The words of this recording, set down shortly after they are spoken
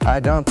I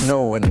don't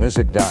know when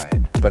music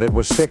died, but it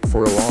was sick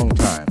for a long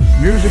time.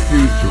 Music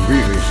used to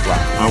really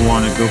slap. I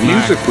want to go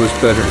back. Music was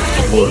better.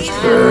 Was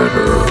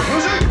better.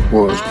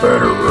 Was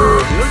better.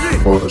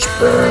 Was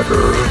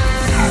better.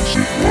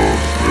 Music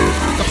was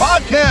better. The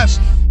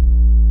podcast!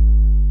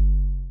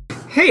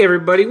 Hey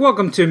everybody,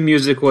 welcome to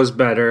Music Was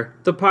Better,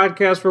 the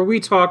podcast where we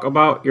talk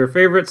about your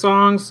favorite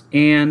songs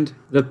and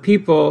the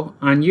people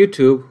on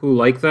YouTube who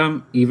like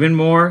them even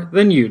more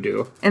than you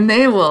do. And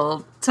they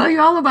will tell you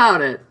all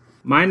about it.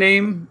 My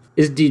name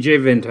is DJ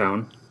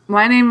Vintown.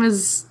 My name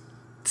is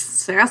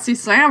Sassy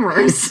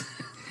Sammers.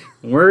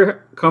 We're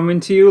coming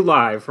to you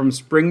live from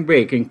Spring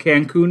Break in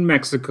Cancun,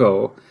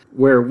 Mexico,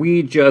 where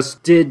we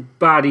just did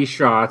body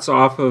shots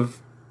off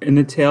of an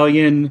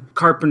Italian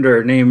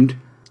carpenter named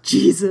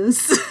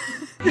Jesus.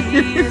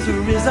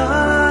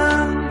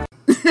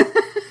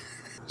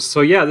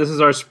 So yeah, this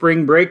is our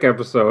Spring Break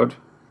episode,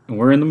 and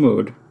we're in the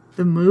mood.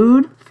 The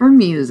mood for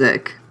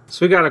music.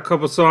 So we got a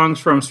couple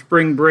songs from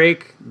Spring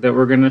Break that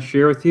we're going to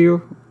share with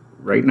you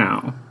right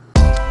now.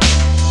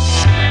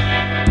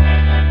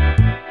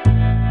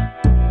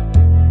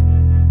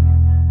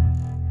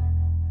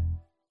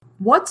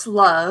 What's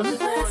Love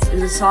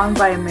is a song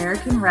by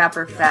American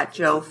rapper Fat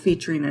Joe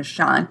featuring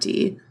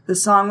Ashanti. The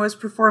song was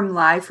performed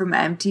live from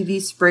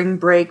MTV Spring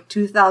Break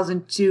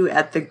 2002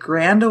 at the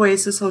Grand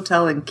Oasis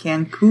Hotel in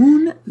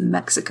Cancun,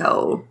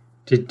 Mexico.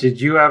 Did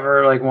you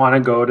ever want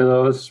to go to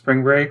those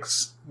spring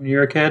breaks when you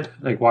were a kid?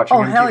 Watching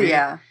MTV? Hell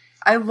yeah.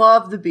 I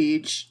love the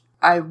beach.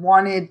 I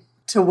wanted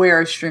to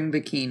wear a string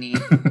bikini.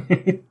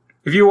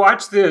 If you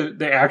watch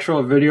the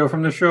actual video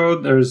from the show,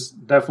 there's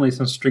definitely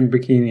some string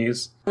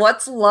bikinis.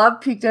 What's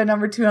Love peaked at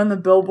number 2 on the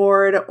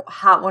Billboard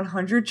Hot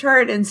 100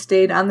 chart and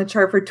stayed on the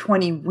chart for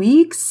 20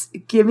 weeks,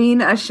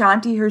 giving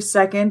Ashanti her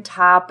second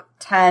top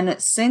 10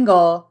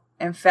 single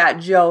and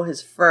Fat Joe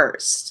his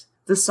first.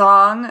 The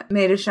song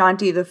made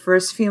Ashanti the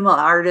first female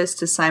artist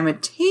to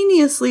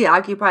simultaneously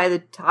occupy the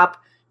top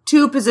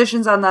 2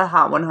 positions on the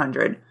Hot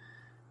 100.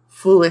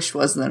 Foolish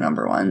was the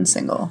number 1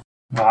 single.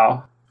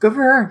 Wow. Good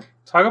for her.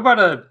 Talk about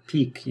a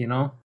peak, you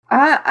know?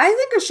 I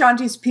think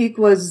Ashanti's peak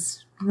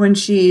was when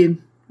she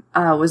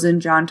was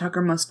in John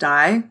Tucker Must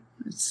Die.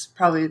 It's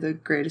probably the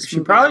greatest She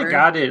movie probably ever.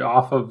 got it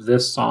off of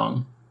this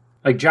song.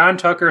 John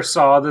Tucker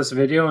saw this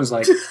video and was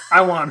like,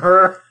 I want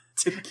her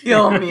to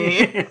kill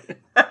me.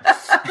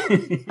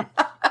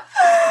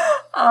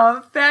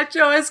 Fat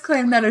Joe has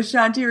claimed that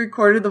Ashanti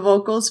recorded the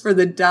vocals for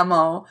the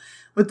demo,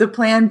 with the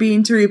plan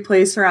being to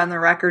replace her on the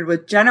record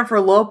with Jennifer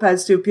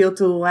Lopez to appeal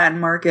to the Latin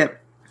market.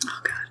 Oh,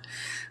 God.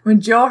 When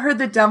Joe heard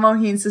the demo,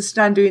 he insisted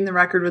on doing the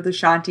record with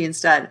Ashanti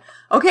instead.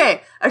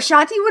 Okay,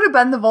 Ashanti would have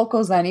been the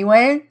vocals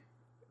anyway,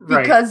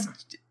 because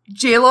right.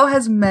 J-Lo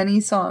has many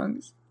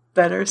songs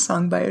that are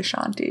sung by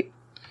Ashanti.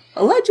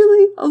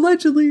 Allegedly.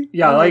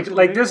 Yeah,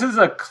 allegedly. This is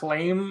a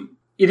claim.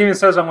 It even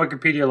says on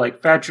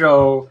Wikipedia, Fat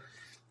Joe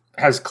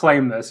has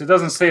claimed this. It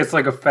doesn't say it's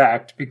a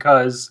fact,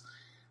 because,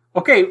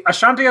 okay,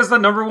 Ashanti has the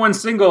number 1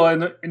 single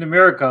in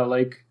America.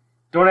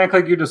 Don't act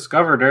like you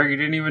discovered her. You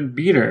didn't even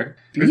beat her.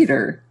 Beat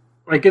her?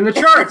 In the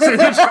charts.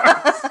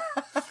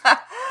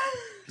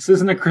 This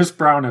isn't a Chris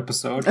Brown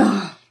episode.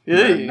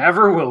 It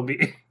never will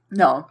be.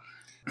 No.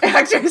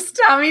 Actors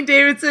Tommy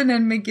Davidson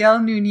and Miguel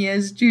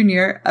Nunez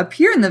Jr.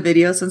 appear in the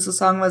video since the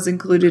song was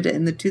included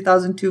in the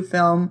 2002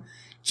 film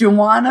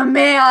Juana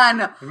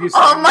Man.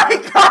 Oh my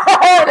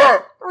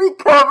God!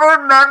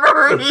 Recovered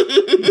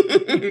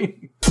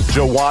memory.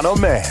 Juana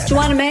Man.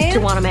 Juana Man?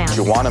 Juana Man.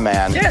 Juana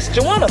Man. Yes,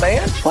 Juana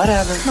Man.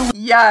 Whatever.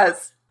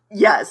 Yes.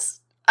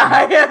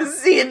 I have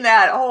seen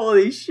that.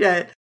 Holy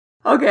shit.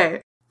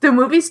 Okay. The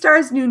movie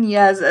stars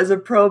Nunez as a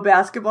pro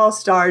basketball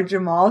star,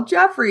 Jamal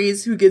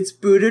Jeffries, who gets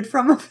booted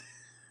from a...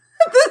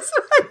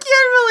 I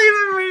can't believe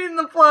I'm reading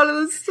the plot of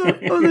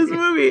this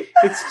movie.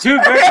 It's too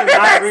good to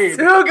not read. It's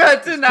too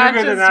good to not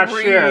just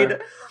read.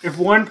 Share. If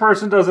one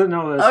person doesn't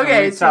know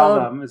this, tell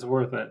them it's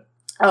worth it.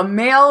 A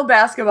male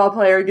basketball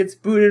player gets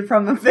booted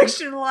from a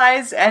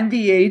fictionalized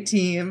NBA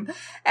team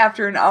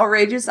after an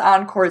outrageous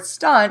on-court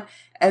stunt,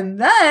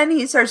 and then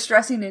he starts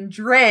dressing in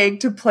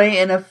drag to play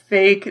in a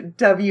fake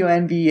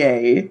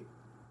WNBA.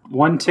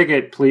 1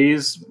 ticket,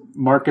 please.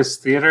 Marcus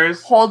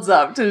Theaters. Holds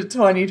up to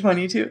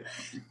 2022.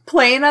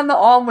 Playing on the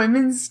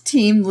all-women's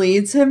team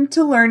leads him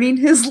to learning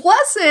his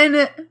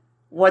lesson.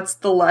 What's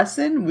the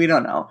lesson? We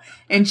don't know.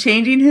 And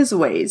changing his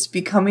ways,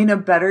 becoming a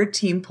better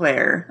team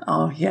player.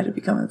 Oh, he had to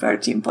become a better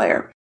team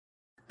player.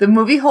 The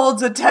movie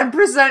holds a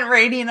 10%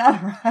 rating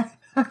on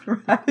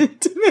Rotten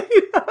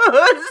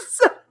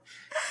Tomatoes.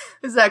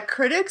 Is that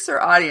critics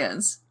or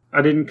audience?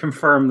 I didn't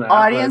confirm that.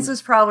 Audience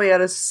is probably at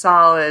a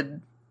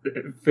solid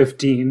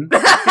 15.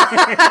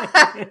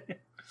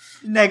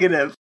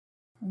 Negative.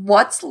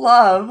 What's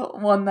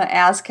Love won the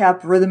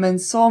ASCAP Rhythm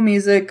and Soul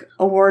Music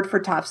Award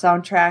for Top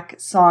Soundtrack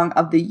Song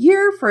of the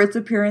Year for its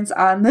appearance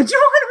on the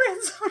Juana Man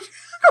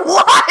soundtrack.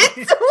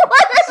 What?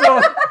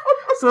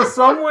 So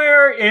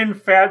somewhere in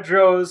Fat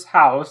Joe's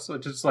house,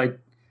 which is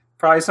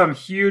probably some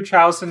huge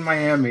house in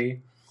Miami,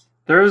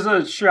 there's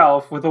a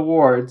shelf with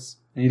awards,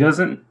 and he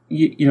doesn't,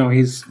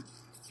 he's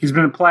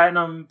been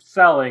platinum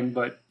selling,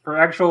 but for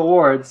actual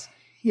awards,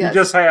 Yes. he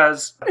just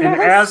has an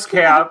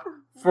ASCAP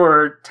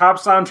for top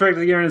soundtrack of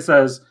the year, and it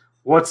says,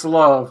 "What's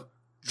Love?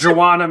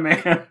 Joanna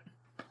Man." Man.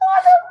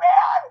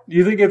 Do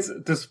you think it's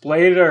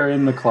displayed or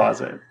in the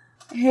closet?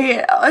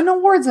 Hey, an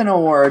award's an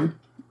award.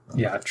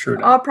 Yeah,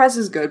 true. All press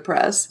is good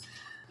press.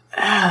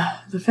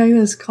 The fact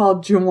that it's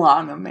called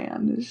Joanna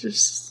Man is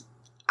just...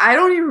 I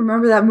don't even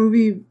remember that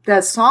movie,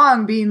 that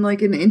song being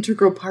like an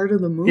integral part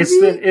of the movie.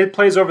 It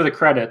plays over the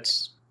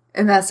credits.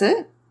 And that's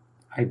it?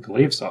 I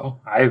believe so.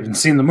 I haven't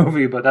seen the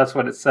movie, but that's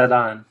what it said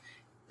on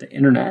the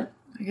internet.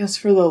 I guess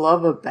for the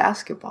love of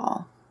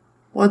basketball.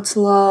 What's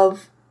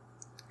love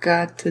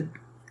got to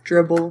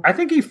dribble? I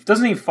think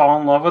doesn't he fall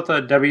in love with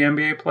a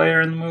WNBA player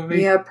in the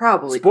movie? Yeah,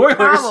 probably. Spoilers.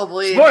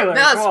 Probably. Spoilers.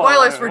 No,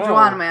 spoilers for Whoa.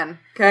 Joanna Man.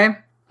 Okay.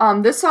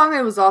 This song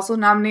was also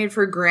nominated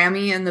for a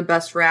Grammy in the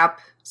Best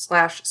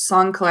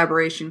Rap/Song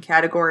Collaboration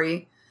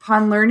category.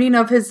 Upon learning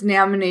of his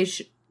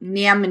nomination,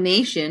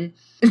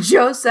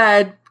 Joe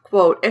said,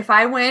 quote, "If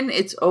I win,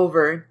 it's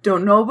over.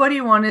 Don't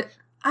nobody want it."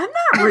 I'm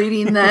not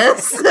reading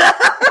this.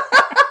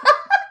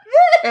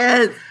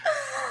 Yes.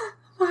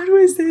 Why do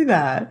I say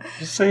that?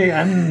 Just say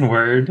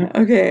N-word.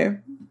 Okay.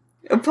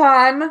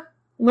 Upon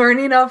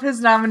learning of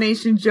his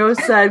nomination, Joe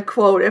said,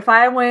 quote, "If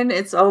I win,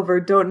 it's over.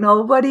 Don't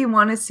nobody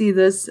want to see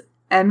this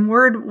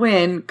N-word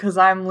win because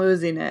I'm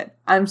losing it.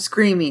 I'm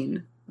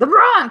screaming. The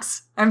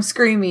Bronx! I'm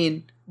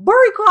screaming.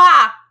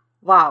 Boricua!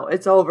 Wow,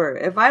 it's over.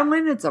 If I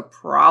win, it's a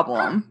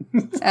problem."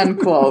 End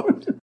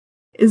quote.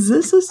 Is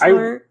this a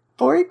slur?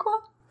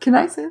 Boricua? Can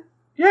I say it?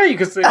 Yeah, you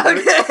can say that.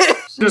 Okay. It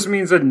just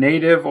means a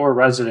native or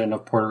resident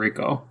of Puerto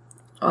Rico.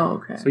 Oh,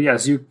 okay. So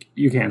yes, you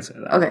can say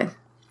that. Okay.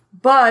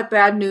 But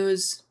bad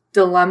news,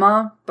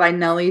 Dilemma by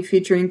Nelly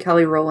featuring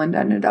Kelly Rowland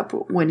ended up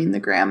winning the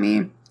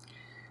Grammy.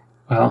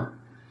 Well,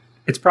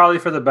 it's probably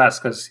for the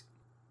best because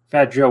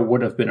Fat Joe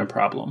would have been a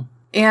problem.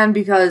 And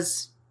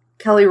because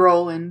Kelly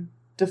Rowland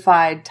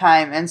defied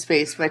time and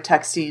space by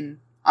texting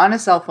on a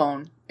cell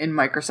phone in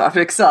Microsoft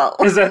Excel.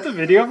 Is that the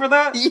video for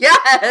that?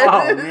 Yes!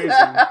 Oh,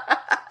 amazing.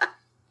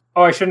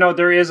 Oh, I should note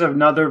there is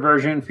another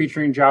version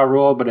featuring Ja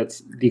Rule, but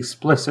it's the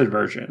explicit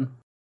version.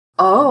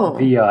 Oh.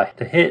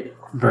 The hit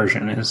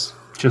version is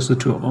just the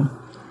two of them.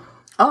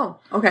 Oh,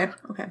 okay.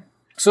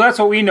 So that's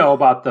what we know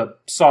about the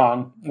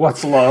song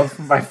 "What's Love"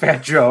 by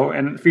Fat Joe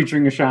and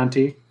featuring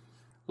Ashanti.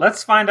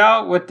 Let's find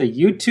out what the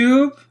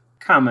YouTube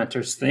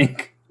commenters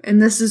think.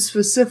 And this is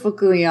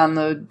specifically on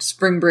the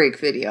Spring Break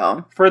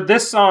video. For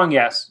this song,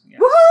 yes.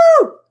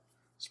 Woohoo!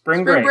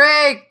 Spring Spring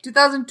Break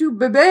 2002,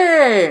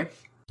 baby!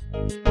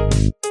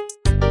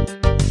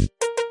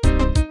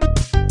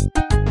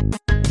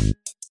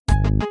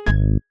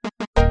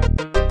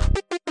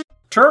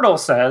 Turtle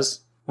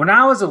says, "When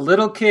I was a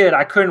little kid,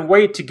 I couldn't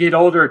wait to get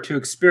older to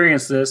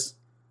experience this,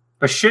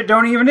 but shit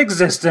don't even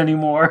exist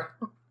anymore."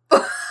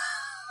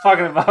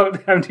 Talking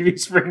about MTV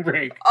Spring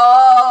Break.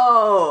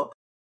 Oh!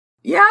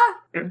 Yeah?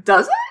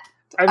 Does it?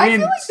 I mean,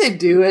 feel like they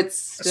do it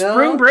still.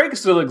 Spring Break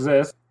still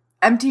exists.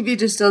 MTV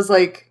just does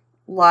like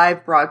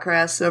live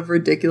broadcasts of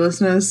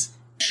ridiculousness.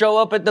 Show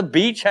up at the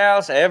beach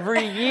house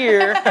every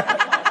year.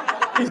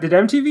 Did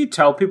MTV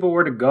tell people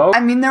where to go? I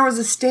mean, there was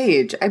a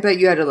stage. I bet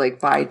you had to like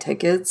buy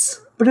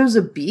tickets. But it was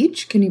a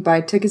beach? Can you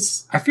buy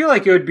tickets? I feel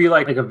like it would be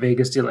like a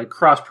Vegas deal, like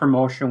cross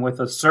promotion with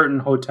a certain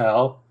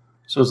hotel.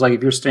 So it's like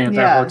if you're staying at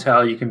that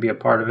hotel, you can be a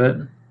part of it.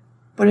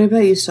 But I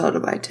bet you still had to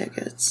buy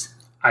tickets.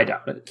 I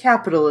doubt it.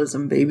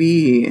 Capitalism,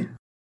 baby.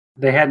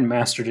 They hadn't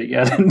mastered it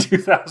yet in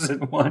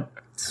 2001.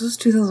 This was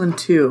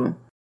 2002.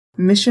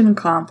 Mission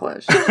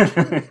accomplished.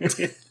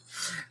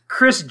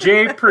 Chris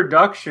J.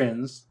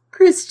 Productions.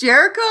 Chris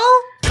Jericho?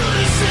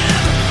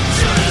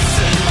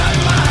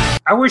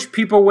 I wish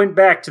people went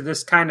back to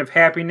this kind of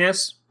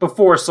happiness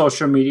before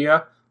social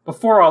media,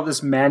 before all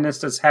this madness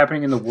that's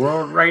happening in the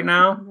world right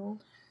now.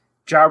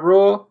 Ja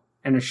Rule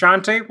and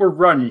Ashanti were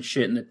running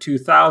shit in the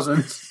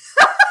 2000s.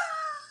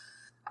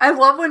 I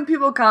love when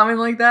people comment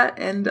like that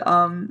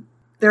and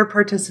they're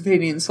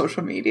participating in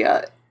social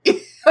media.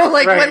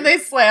 Like Right. when they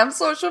slam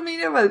social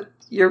media, but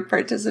you're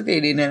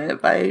participating in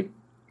it by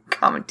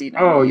commenting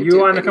on Oh, a you YouTube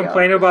want to video.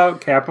 complain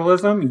about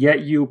capitalism,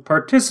 yet you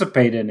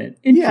participate in it.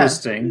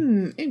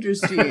 Interesting.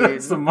 Interesting.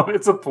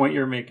 It's a point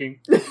you're making.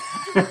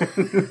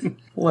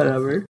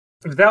 Whatever.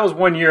 That was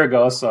 1 year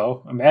ago,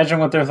 so imagine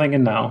what they're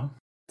thinking now.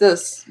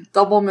 This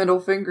double middle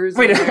fingers.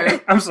 Wait, in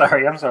there. I'm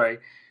sorry.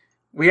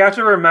 We have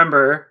to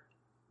remember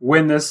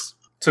when this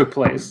took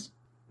place.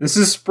 This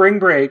is spring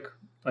break,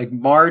 like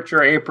March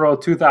or April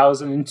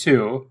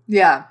 2002.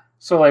 Yeah.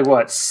 So like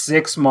what,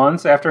 6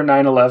 months after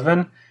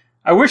 9/11?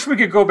 I wish we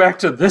could go back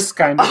to this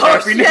kind of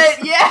happiness.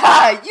 Shit,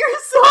 yeah, you're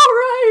so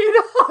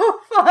right. Oh,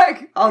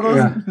 fuck. All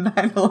those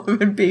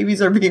 9/11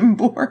 babies are being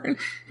born.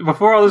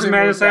 Before all this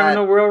Remember madness happening in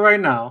that. the world right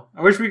now.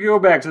 I wish we could go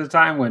back to the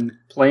time when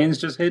planes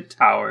just hit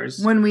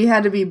towers. When we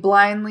had to be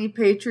blindly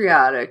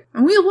patriotic.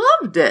 And we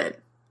loved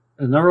it.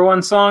 The number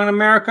one song in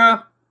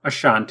America,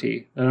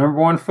 Ashanti. The number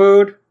one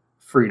food,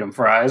 Freedom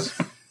Fries.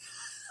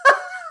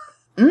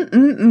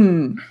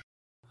 Mm-mm-mm.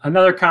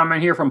 Another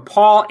comment here from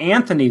Paul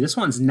Anthony. This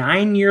one's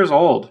 9 years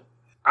old.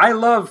 I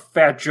love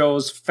Fat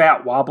Joe's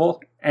Fat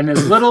Wobble and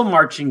his little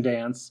marching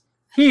dance.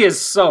 He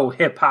is so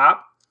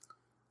hip-hop.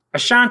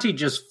 Ashanti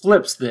just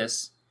flips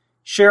this.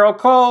 Cheryl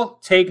Cole,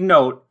 take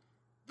note.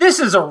 This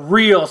is a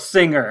real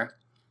singer.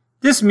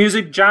 This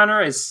music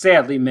genre is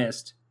sadly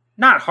missed.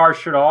 Not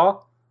harsh at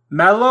all.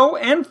 Mellow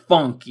and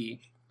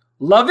funky.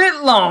 Love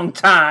it long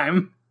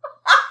time.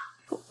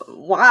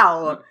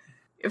 Wow.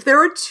 If there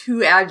were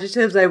 2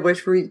 adjectives I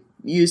wish were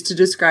used to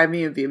describe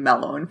me, it would be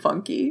mellow and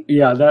funky.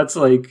 Yeah, that's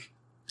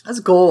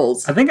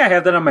goals. I think I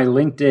have that on my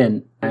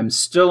LinkedIn. I'm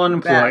still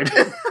unemployed.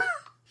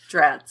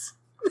 Drats.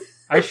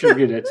 I should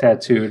get it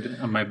tattooed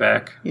on my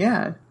back.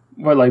 Yeah.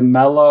 What, like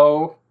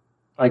mellow,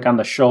 like on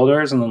the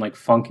shoulders, and then like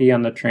funky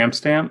on the tramp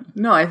stamp?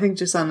 No, I think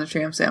just on the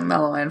tramp stamp,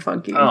 mellow and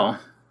funky. Oh.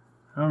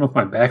 I don't know if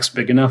my back's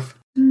big enough.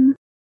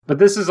 But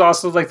this is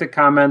also like the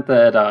comment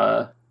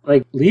that,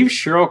 leave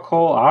Cheryl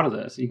Cole out of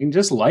this. You can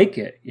just like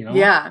it, you know?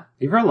 Yeah.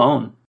 Leave her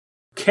alone.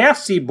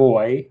 Cassie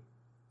Boy.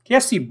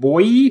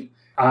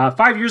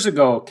 5 years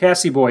ago,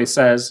 Cassie Boy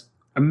says,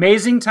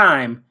 amazing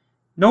time.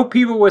 No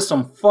people with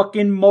some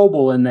fucking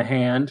mobile in the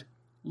hand.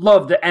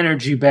 Love the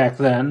energy back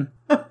then.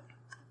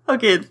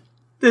 Okay,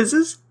 this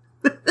is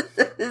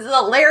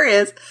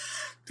hilarious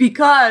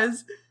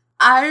because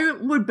I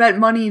would bet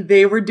money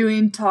they were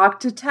doing talk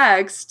to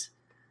text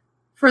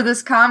for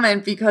this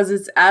comment because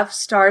it's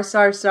F***,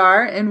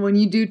 and when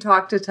you do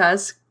talk to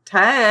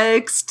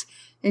text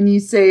and you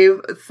say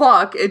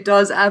fuck, it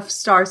does F***.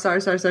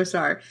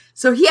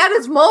 So he had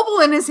his mobile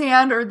in his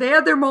hand, or they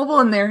had their mobile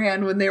in their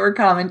hand when they were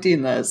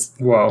commenting this.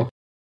 Whoa.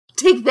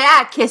 Take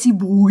that, Cassie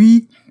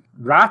Boy.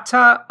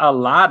 Rata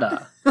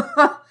Alada.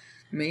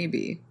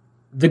 Maybe.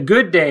 The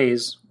good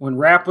days when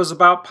rap was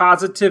about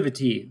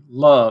positivity,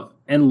 love,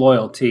 and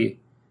loyalty.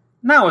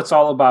 Now it's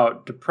all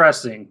about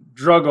depressing,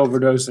 drug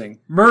overdosing,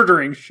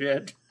 murdering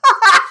shit.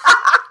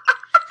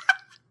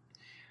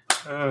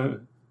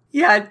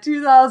 Yeah,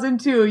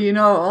 2002,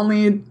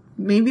 only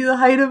maybe the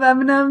height of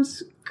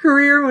Eminem's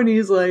career when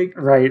he's like,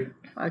 right.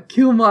 I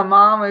kill my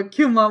mom, I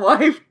kill my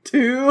wife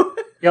too.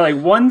 Yeah, like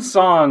one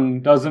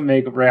song doesn't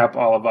make rap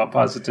all about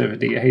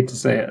positivity. I hate to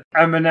say it.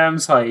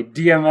 Eminem's height,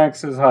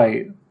 DMX's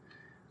height.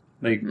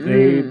 Like,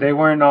 they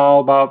weren't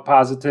all about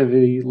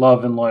positivity,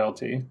 love, and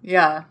loyalty.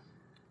 Yeah.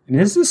 And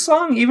is this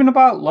song even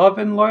about love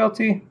and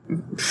loyalty?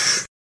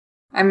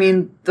 I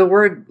mean, the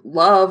word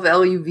love,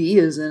 L-U-V,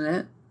 is in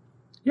it.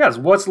 Yes,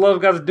 what's love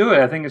got to do with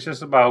it? I think it's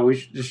just about,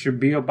 it should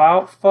be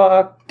about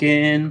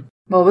fucking...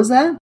 What was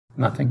that?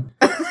 Nothing.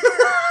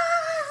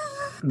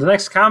 The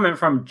next comment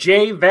from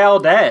Jay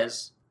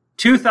Valdez.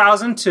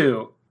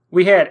 2002.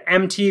 We had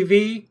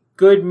MTV,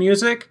 good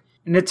music,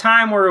 in a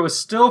time where it was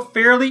still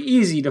fairly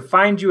easy to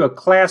find you a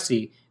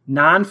classy,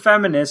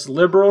 non-feminist,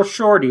 liberal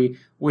shorty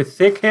with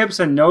thick hips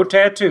and no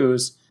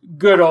tattoos.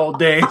 Good old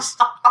days.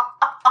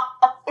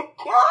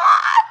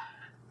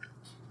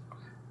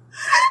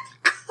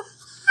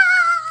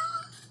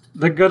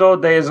 The good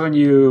old days when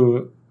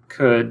you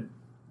could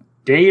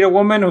date a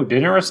woman who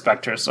didn't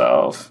respect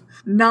herself.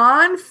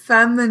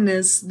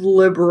 Non-feminist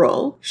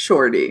liberal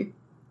shorty.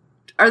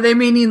 Are they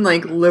meaning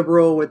like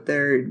liberal with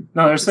their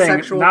they're saying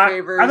sexual not,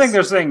 favors? I think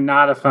they're saying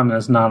not a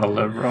feminist, not a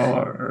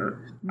liberal.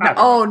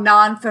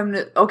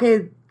 Non-feminist.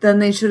 Okay, then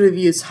they should have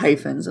used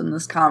hyphens in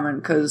this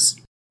comment because...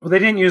 Well, they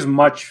didn't use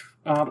much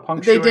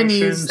punctuation. They didn't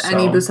use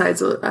any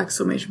besides an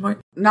exclamation point.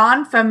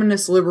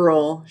 Non-feminist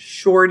liberal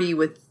shorty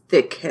with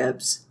thick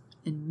hips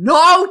and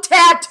no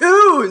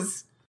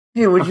tattoos!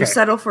 Hey, would you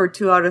settle for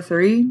 2 out of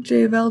 3,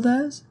 Jay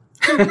Valdez?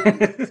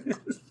 Because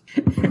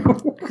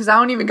I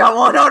don't even got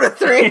 1 out of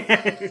 3.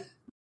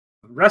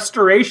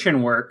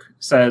 Restoration Work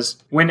says,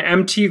 when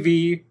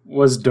MTV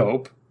was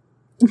dope.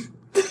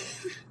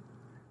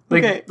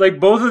 Like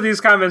both of these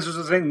comments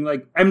are saying,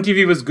 like,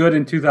 MTV was good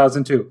in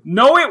 2002.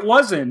 No, it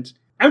wasn't.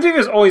 MTV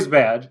is always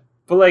bad.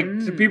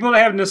 But, to people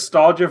that have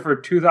nostalgia for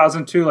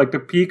 2002, like, the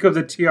peak of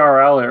the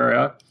TRL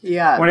era.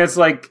 Yeah. When it's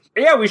like,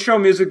 yeah, we show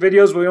music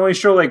videos, but we only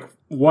show,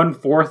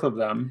 1/4 of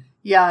them.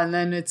 Yeah, and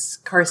then it's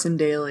Carson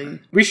Daly.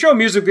 We show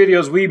music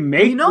videos, we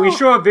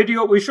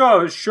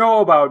show a show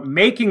about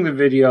making the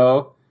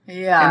video.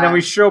 Yeah. And then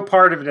we show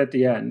part of it at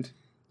the end.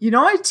 You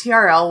know what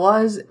TRL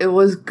was? It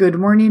was Good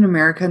Morning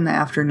America in the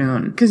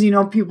afternoon. Because,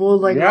 people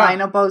would,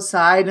 line up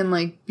outside and,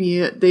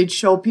 they'd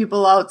show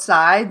people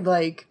outside,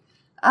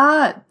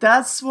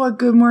 that's what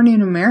Good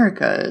Morning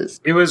America is.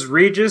 It was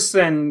Regis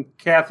and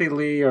Kathy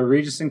Lee, or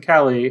Regis and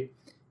Kelly,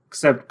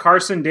 except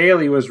Carson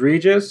Daly was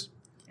Regis,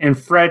 and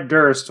Fred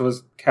Durst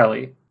was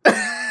Kelly.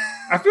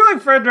 I feel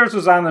like Fred Durst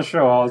was on the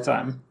show all the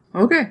time.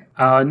 Okay.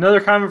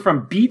 Another comment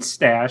from Beat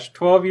Stash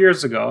 12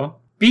 years ago.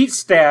 Beat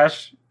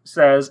Stash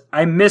says,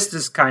 I miss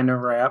this kind of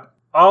rap.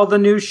 All the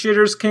new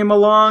shitters came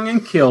along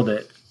and killed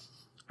it.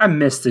 I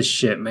miss this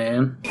shit,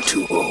 man.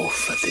 Too old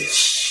for this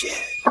shit.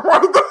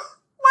 Why'd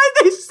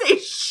they say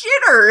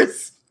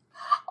shitters?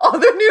 All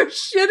the new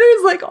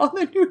shitters, all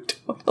the new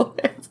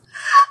toilets.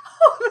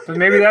 But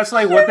maybe that's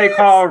what they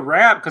call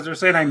rap, because they're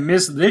saying I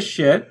miss this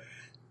shit.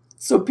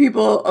 So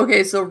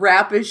so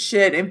rap is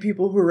shit and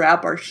people who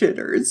rap are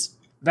shitters.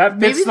 That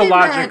fits the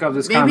logic of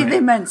this comment. Maybe they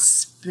meant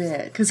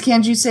spit. Because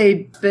can't you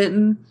say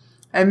bitten?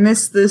 I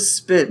miss this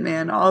spit,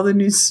 man. All the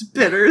new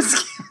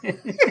spitters.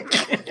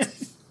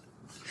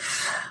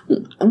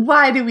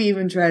 Why do we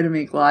even try to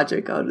make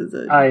logic out of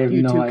the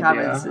YouTube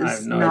comments? I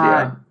have no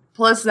idea.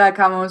 Plus, that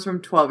comment was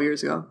from 12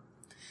 years ago.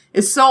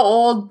 It's so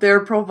old,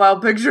 their profile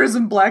picture is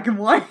in black and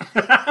white.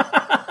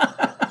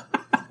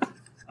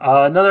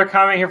 Another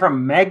comment here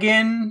from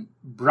Megan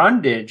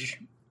Brundage.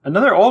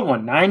 Another old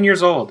one, 9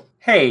 years old.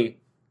 Hey,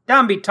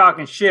 don't be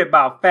talking shit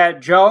about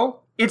Fat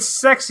Joe. It's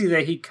sexy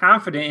that he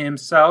confident in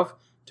himself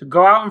to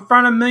go out in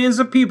front of millions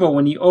of people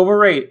when he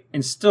overrate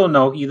and still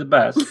know he the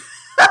best.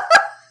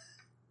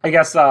 I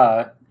guess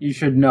you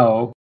should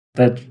know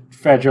that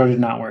Fat Joe did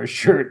not wear a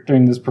shirt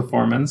during this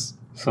performance.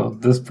 So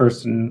this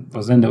person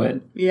was into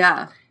it.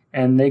 Yeah.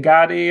 And they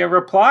got a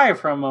reply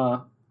from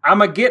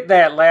I'ma get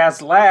that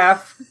last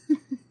laugh.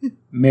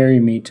 Marry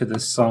me to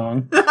this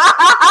song.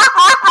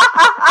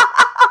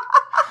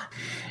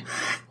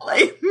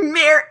 Like,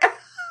 marry.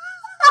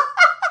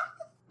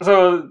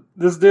 So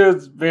this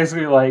dude's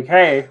basically like,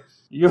 hey,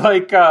 you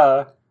like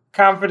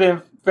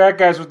confident fat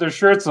guys with their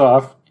shirts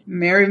off.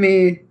 Marry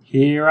me.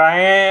 Here I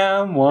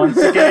am once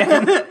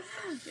again.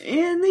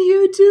 In the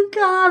YouTube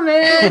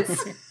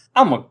comments.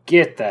 I'm gonna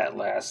get that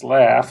last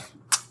laugh.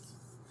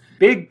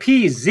 Big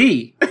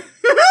PZ.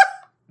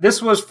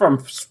 This was from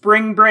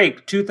Spring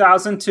Break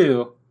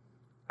 2002.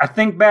 I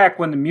think back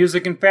when the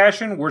music and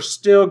fashion were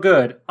still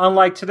good,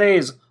 unlike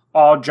today's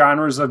all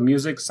genres of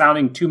music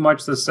sounding too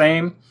much the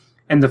same,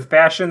 and the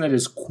fashion that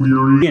is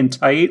queer and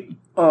tight.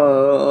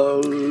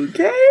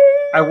 Okay.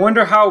 I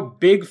wonder how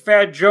big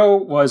Fat Joe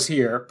was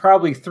here.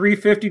 Probably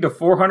 350 to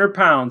 400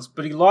 pounds,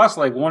 but he lost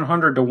like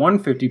 100 to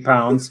 150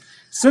 pounds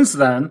since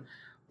then.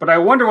 But I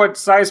wonder what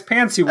size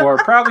pants he wore.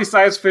 Probably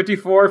size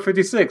 54 or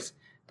 56.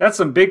 That's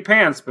some big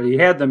pants, but he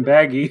had them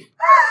baggy.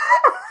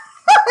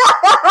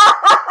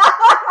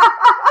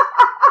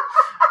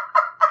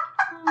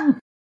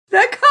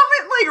 That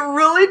comment, like,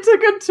 really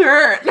took a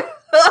turn.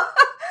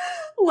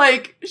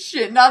 Like,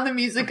 shitting on the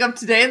music of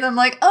today, and then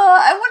like,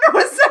 I wonder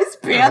what size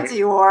pants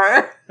he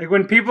wore. Like,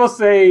 when people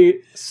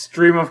say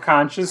stream of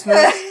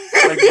consciousness,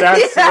 like,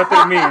 that's what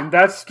they mean.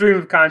 That's stream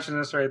of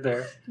consciousness right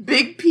there.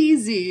 Big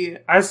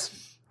PZ.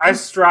 I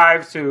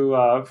strive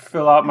to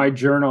fill out my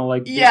journal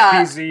like Big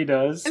PZ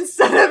does.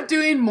 Instead of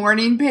doing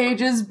morning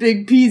pages,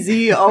 Big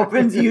PZ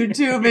opens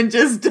YouTube and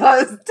just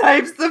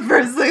types the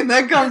first thing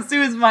that comes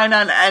to his mind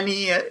on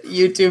any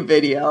YouTube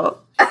video.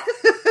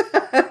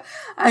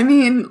 I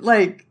mean,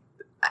 like,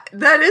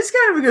 that is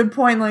kind of a good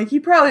point. Like, he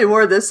probably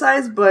wore this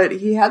size, but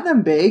he had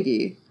them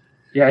baggy.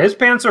 Yeah, his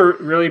pants are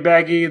really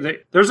baggy.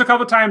 There's a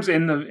couple times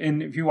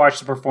if you watch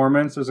the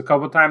performance, there's a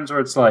couple times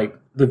where it's like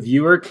the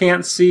viewer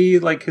can't see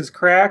like his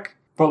crack,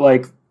 but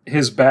like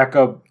his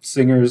backup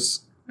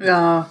singers,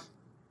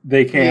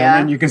 they can,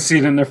 and you can see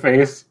it in their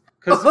face.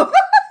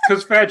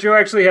 Because Fat Joe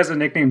actually has a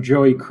nickname,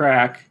 Joey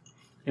Crack.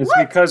 It's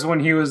because when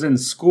he was in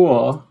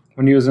school,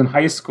 when he was in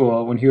high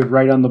school, when he would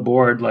write on the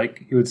board,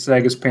 like, he would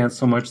sag his pants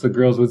so much the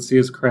girls would see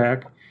his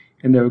crack,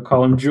 and they would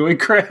call him Joey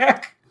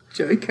Crack.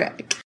 Joey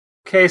Crack.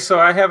 Okay, so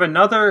I have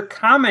another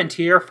comment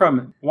here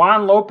from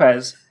Juan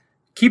Lopez.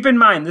 Keep in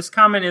mind, this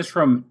comment is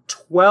from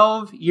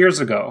 12 years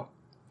ago.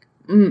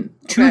 Okay.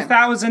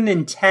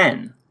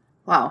 2010.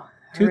 Wow.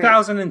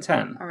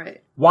 2010. All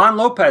right. Juan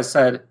Lopez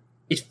said,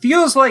 "It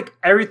feels like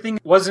everything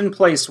was in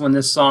place when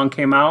this song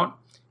came out.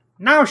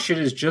 Now shit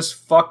is just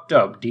fucked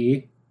up,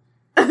 D."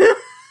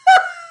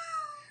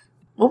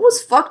 What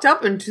was fucked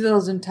up in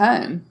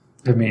 2010?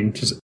 I mean,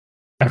 just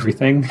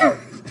everything.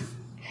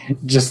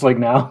 Just like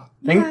now.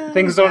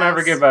 Things don't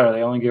ever get better.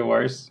 They only get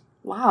worse.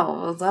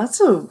 Wow, that's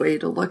a way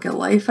to look at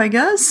life, I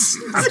guess.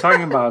 I'm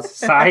talking about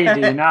society,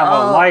 not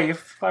about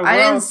life. I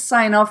didn't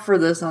sign up for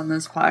this on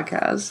this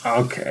podcast.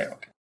 Okay.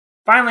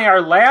 Finally,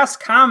 our last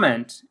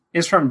comment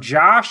is from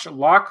Josh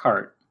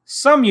Lockhart.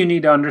 Some you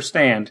need to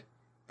understand.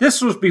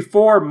 This was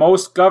before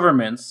most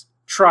governments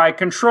try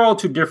control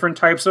to different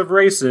types of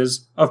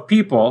races of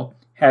people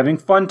having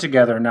fun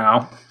together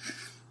now.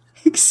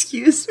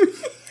 Excuse me.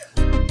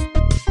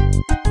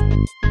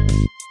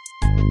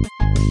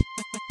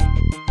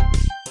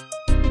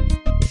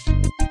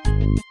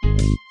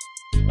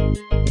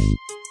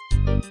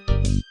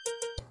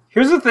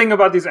 Here's the thing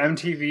about these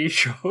MTV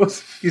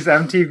shows, these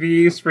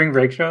MTV Spring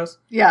Break shows.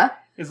 Yeah.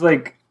 It's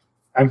like,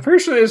 I'm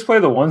pretty sure they just play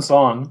the one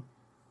song.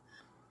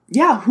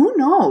 Yeah, who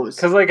knows?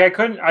 Because like I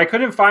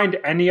couldn't find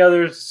any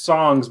other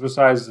songs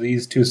besides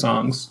these two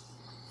songs.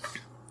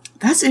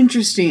 That's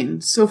interesting.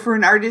 So for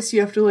an artist,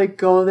 you have to like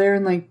go there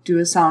and like do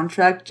a sound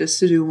check just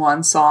to do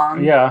one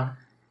song. Yeah.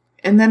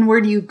 And then where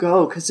do you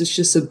go? Because it's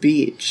just a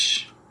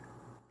beach.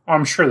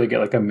 I'm sure they get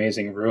like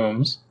amazing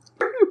rooms.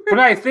 But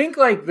I think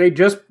like they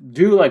just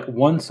do like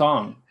one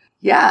song.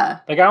 Yeah.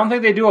 Like I don't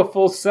think they do a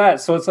full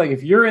set. So it's like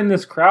if you're in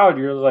this crowd,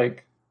 you're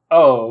like,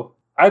 oh,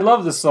 I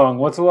love this song.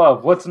 What's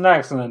love? What's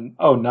next? And then,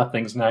 oh,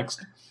 nothing's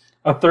next.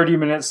 A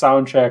 30-minute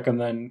sound check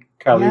and then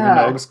Kylie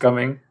Minogue's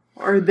coming.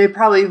 Or they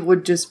probably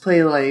would just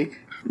play like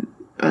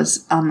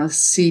on the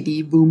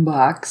CD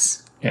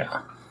boombox.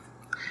 Yeah.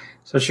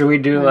 So should we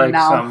do I'm like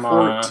now some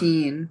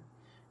 14.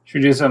 should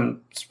we do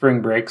some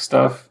spring break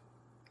stuff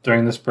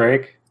during this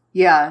break?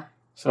 Yeah.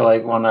 So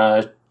like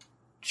wanna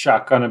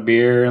shotgun a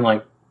beer and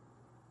like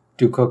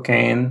do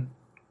cocaine?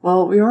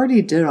 Well, we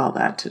already did all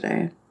that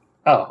today.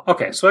 Oh,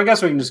 okay. So I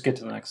guess we can just get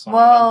to the next song.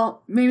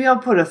 Well, maybe I'll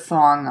put a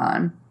thong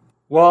on.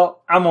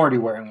 Well, I'm already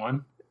wearing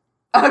one.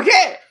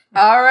 Okay.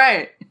 All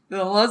right.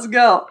 Then let's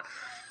go.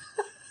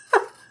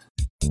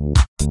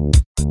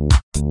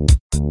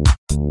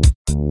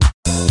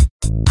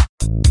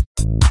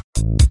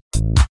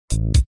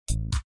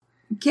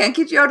 Can't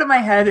Get You Out of My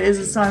Head is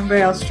a song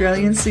by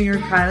Australian singer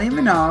Kylie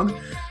Minogue.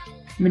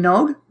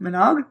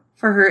 Minogue?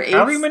 For her eighth...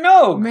 Kylie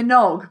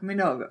Minogue!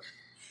 Minogue.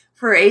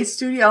 For her eighth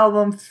studio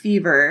album,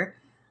 Fever.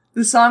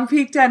 The song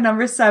peaked at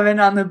number 7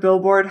 on the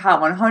Billboard Hot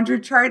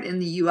 100 chart in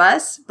the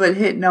US, but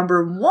hit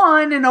number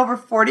 1 in over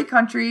 40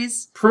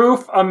 countries.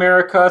 Proof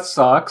America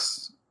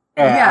sucks.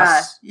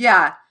 Ass.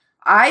 Yeah.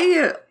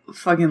 I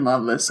fucking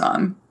love this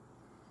song.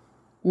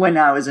 When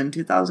I was in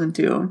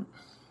 2002.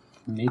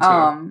 Me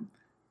too.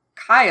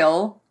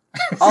 Kyle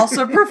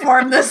also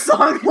performed this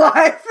song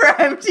live for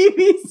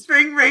MTV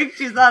Spring Break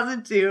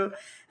 2002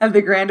 at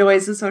the Grand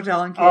Oasis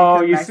Hotel in Cancun,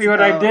 Oh, you Mexico. see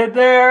what I did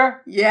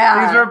there?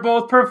 Yeah. These were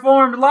both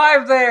performed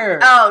live there.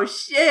 Oh,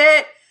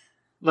 shit.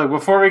 Look,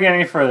 before we get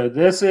any further,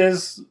 this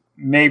is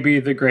maybe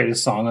the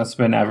greatest song that's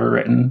been ever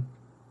written.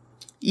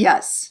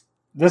 Yes.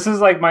 This is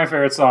like my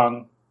favorite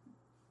song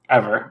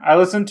ever. I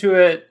listened to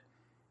it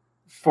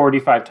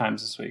 45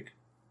 times this week.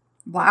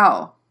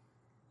 Wow.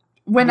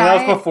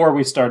 That was before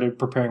we started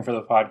preparing for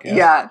the podcast.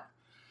 Yeah.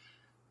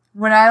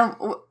 When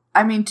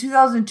I mean,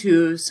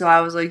 2002, so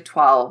I was like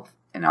 12,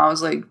 and I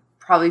was like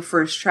probably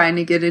first trying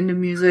to get into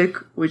music,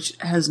 which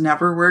has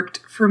never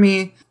worked for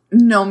me.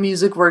 No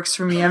music works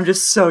for me. I'm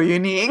just so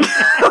unique.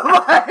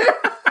 But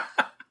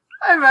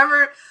I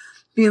remember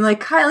being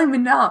like, Kylie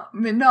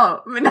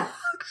Minogue,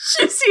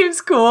 she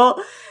seems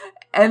cool.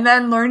 And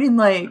then learning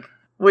like,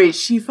 wait,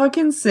 she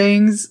fucking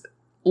sings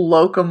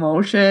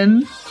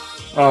Locomotion.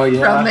 Oh,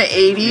 yeah. From the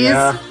 80s.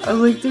 Yeah. I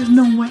was like, there's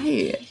no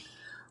way.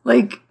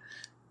 Like,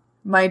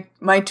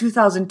 my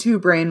 2002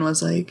 brain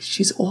was like,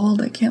 she's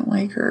old, I can't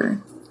like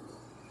her.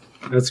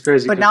 That's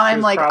crazy. But now I'm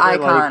like,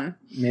 icon.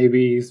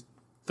 Maybe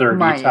 30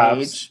 My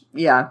tops. age.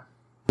 Yeah.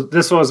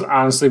 This was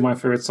honestly my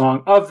favorite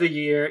song of the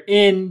year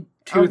in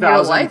 2002. Of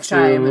your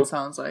lifetime, it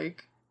sounds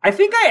like. I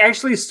think I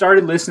actually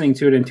started listening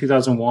to it in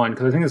 2001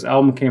 because I think this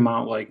album came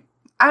out like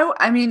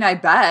I mean, I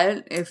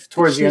bet if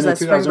towards the end of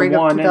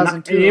 2001,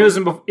 and it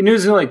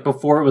was like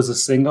before it was a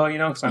single, you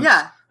know? Because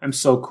I'm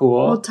so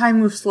cool. Well,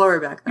 time moves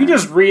slower back then. You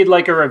just read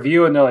like a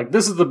review and they're like,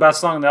 "This is the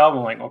best song on the album."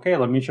 I'm like, okay,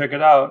 let me check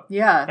it out.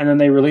 Yeah, and then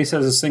they release it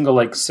as a single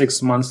like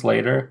 6 months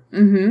later.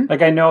 Mm-hmm.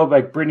 Like I know,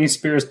 like Britney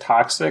Spears'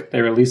 "Toxic,"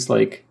 they released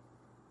like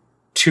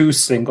 2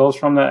 singles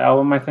from that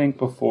album, I think,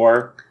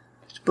 before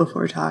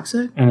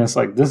Toxic, and it's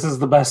like, this is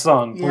the best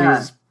song.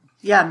 Please,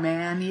 yeah,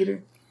 Man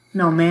Eater.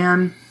 No,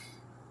 Man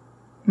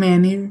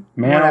Eater.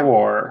 Man of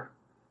War.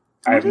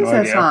 I have no idea.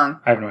 What is that song?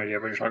 I have no idea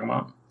what you're talking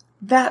about.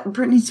 That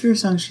Britney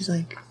Spears song, she's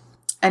like...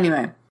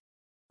 Anyway.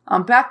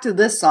 Back to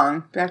this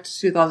song. Back to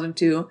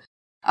 2002.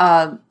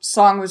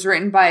 Song was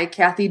written by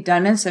Kathy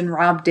Dennis and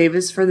Rob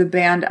Davis for the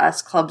band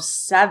S Club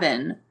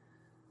 7.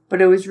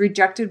 But it was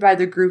rejected by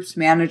the group's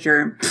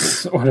manager.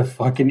 What a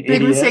fucking Big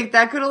idiot. mistake.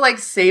 That could have, like,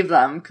 saved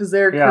them. Because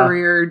their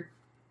career...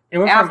 It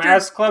went from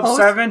S Club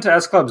 7 to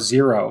S Club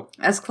 0.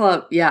 S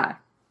Club, yeah.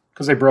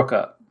 Because they broke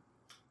up.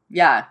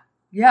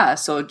 Yeah,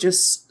 so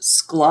just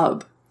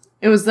Sclub.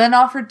 It was then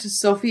offered to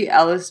Sophie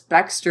Ellis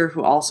Bextor,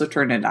 who also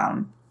turned it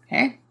down.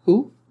 Hey,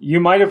 who? You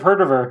might have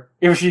heard of her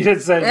if she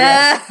had said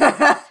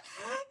yes.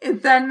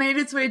 It then made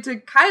its way to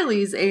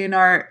Kylie's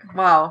A&R.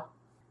 Wow.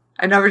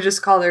 I never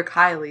just called her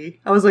Kylie.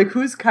 I was like,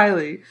 who's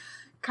Kylie?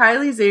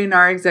 Kylie's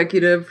A&R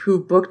executive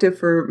who booked it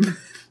for...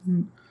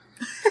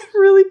 I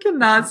really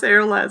cannot say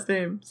her last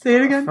name. Say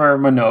it again. For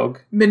Minogue.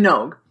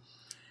 Minogue.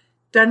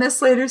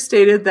 Dennis later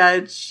stated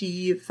that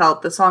she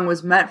felt the song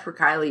was meant for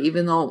Kylie,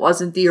 even though it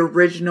wasn't the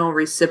original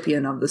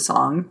recipient of the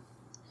song.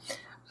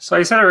 So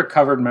I said a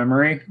recovered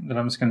memory that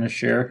I'm just going to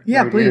share.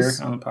 Yeah, please.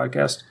 Here on the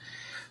podcast.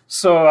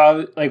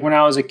 So, like, when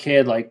I was a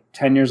kid, like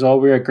 10 years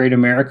old, we were at Great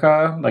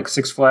America, like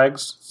Six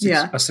Flags.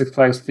 A Six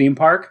Flags theme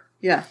park.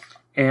 Yeah.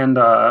 And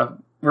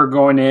we're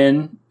going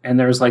in, and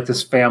there was, like,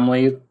 this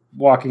family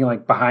walking,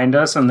 like, behind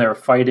us, and they were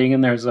fighting,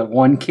 and there's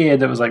one kid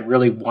that was, like,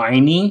 really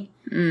whiny.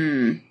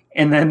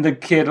 And then the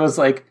kid was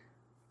like,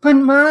 "But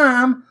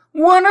Mom,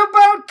 what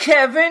about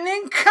Kevin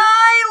and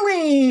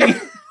Kylie?"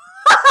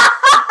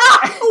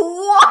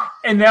 What?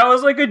 And that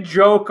was like a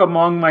joke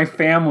among my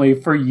family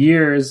for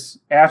years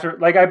after.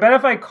 Like, I bet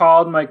if I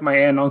called like my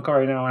aunt and uncle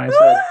right now and I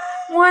said,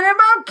 "What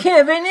about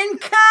Kevin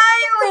and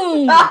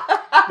Kylie?"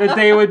 that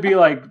they would be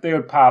like, they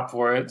would pop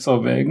for it so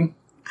big.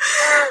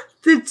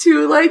 The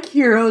two like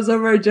heroes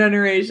of our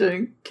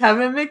generation,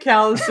 Kevin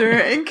McAllister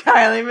and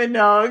Kylie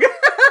Minogue.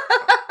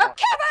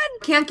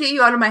 Can't Get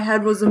You Out of My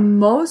Head was the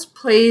most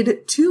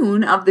played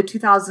tune of the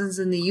 2000s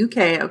in the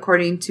UK,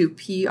 according to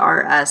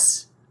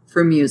PRS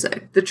for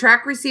Music. The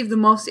track received the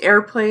most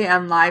airplay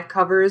and live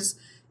covers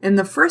In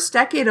the first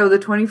decade of the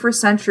 21st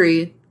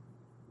century,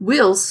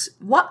 whilst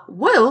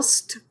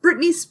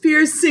Britney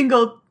Spears'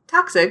 single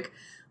Toxic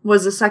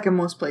was the second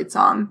most played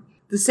song.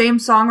 The same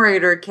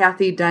songwriter,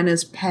 Kathy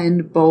Dennis,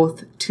 penned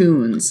both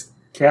tunes.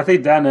 Kathy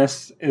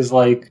Dennis is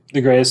like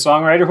the greatest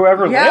songwriter who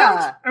ever lived.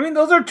 I mean,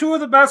 those are two of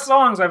the best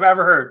songs I've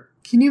ever heard.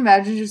 Can you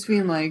imagine just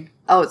being like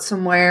out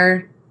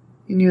somewhere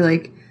and you're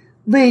like,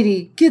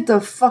 lady, get the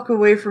fuck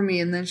away from me.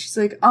 And then she's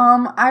like,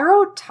 I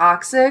wrote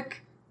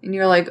Toxic. And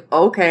you're like,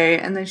 okay.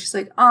 And then she's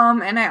like,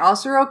 and I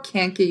also wrote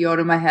Can't Get You Out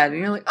of My Head. And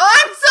you're like, oh,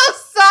 I'm so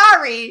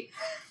sorry.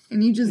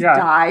 And you just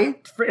die.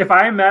 If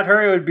I met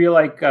her, it would be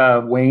like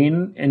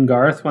Wayne and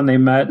Garth when they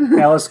met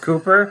Alice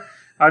Cooper.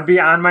 I'd be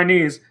on my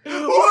knees.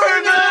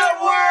 We're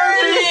not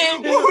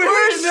worthy!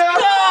 We're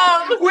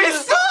scum! We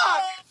suck!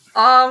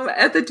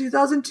 At the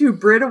 2002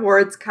 Brit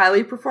Awards,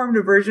 Kylie performed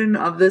a version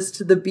of this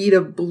to the beat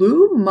of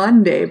Blue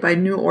Monday by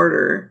New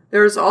Order.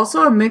 There was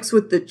also a mix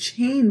with The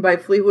Chain by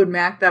Fleetwood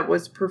Mac that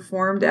was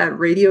performed at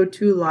Radio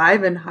 2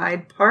 Live in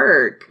Hyde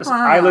Park.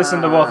 I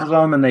listened to both of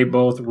them and they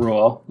both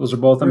rule. Those are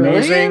both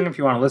amazing. Really? If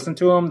you want to listen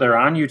to them, they're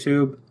on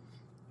YouTube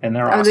and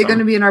they're awesome. Are they going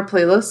to be in our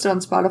playlist on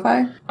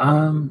Spotify?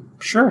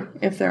 Sure.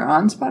 If they're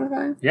on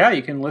Spotify? Yeah,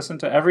 you can listen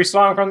to every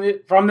song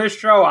from this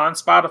show on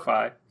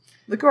Spotify.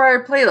 Look at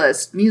our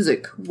playlist.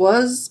 Music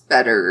was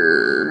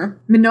better.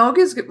 Minogue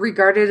is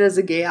regarded as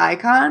a gay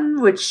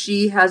icon, which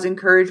she has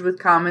encouraged with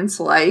comments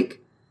like,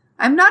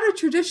 I'm not a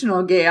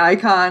traditional gay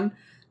icon.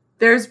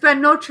 There's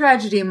been no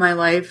tragedy in my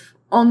life,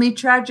 only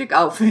tragic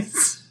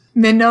outfits.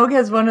 Minogue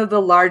has one of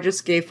the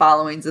largest gay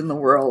followings in the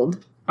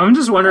world. I'm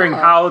just wondering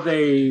how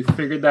they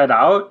figured that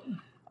out.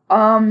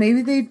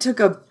 Maybe they took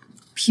a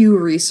Pew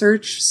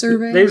Research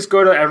survey. They just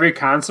go to every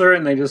concert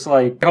and they just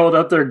like hold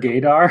up their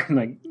gaydar and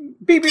like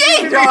beep beep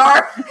beep,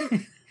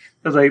 beep.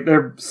 It's like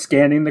they're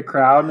scanning the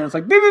crowd and it's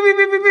like beep beep beep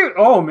beep beep, beep.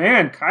 Oh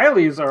man,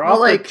 Kylie's are off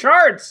the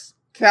charts.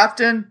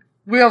 Captain,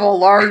 we have a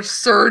large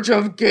surge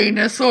of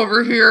gayness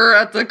over here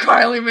at the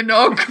Kylie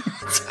Minogue.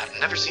 I've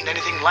never seen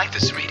anything like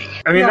this reading.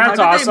 I mean, that's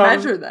how did awesome. They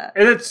measure that?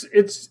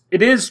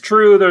 It is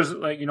true. There's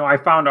like, I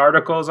found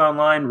articles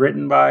online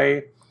written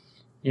by,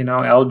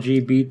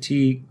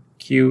 LGBTQIA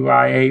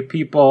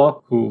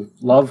people who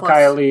love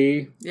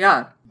Kylie.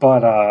 Yeah.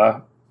 But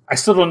I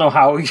still don't know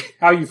how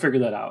you figure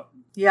that out.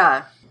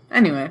 Yeah.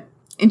 Anyway,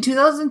 in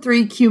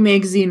 2003, Q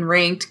Magazine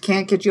ranked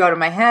Can't Get You Out of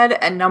My Head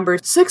at number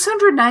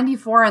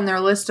 694 on their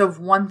list of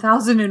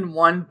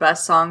 1001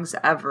 best songs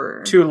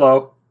ever. Too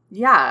low.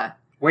 Yeah.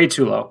 Way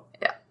too low.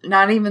 Yeah.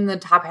 Not even the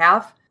top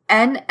half.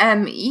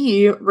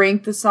 NME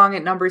ranked the song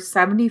at number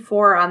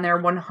 74 on their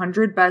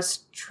 100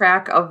 best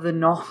track of the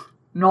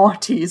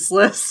naughties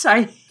list.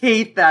 I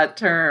hate that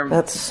term.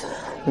 That's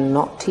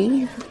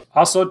naughty.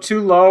 Also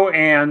too low,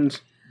 and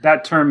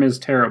that term is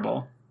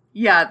terrible.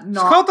 Yeah, it's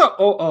called the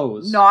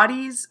OOs.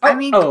 Naughties? I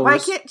mean, why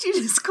can't you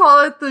just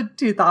call it the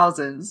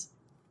 2000s?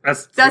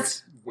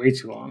 That's way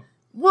too long.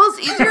 Well, it's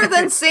easier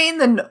than saying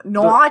the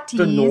naughties.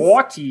 The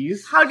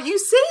naughties? How do you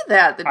say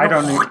that? The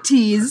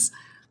naughties?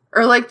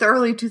 Or like the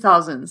early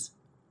 2000s.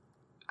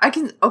 I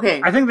think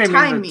they mean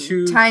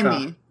the time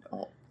me.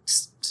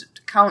 Just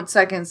count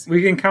seconds.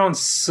 We can count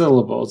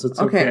syllables. It's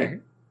okay.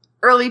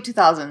 Early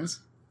 2000s.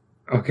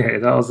 Okay,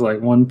 that was like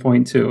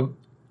 1.2.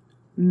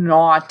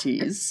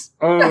 Naughties.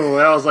 Oh,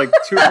 that was like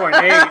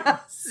 2.8.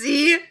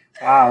 See?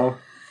 Wow.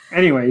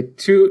 Anyway,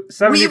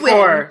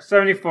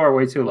 74,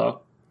 way too low.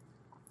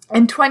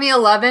 In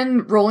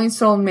 2011, Rolling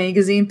Stone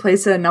magazine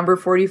placed it at number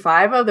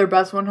 45 of their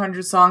best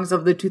 100 songs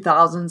of the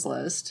 2000s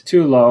list.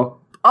 Too low.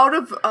 Out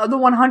of the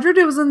 100,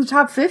 it was in the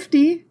top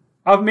 50.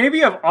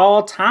 Maybe of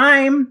all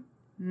time.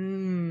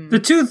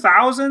 The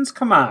 2000s?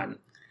 Come on.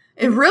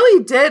 It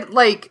really did,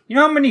 like... You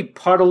know how many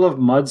Puddle of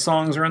Mud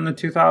songs are in the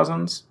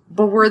 2000s?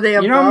 But were they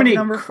above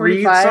number 45?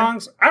 You know how many Creed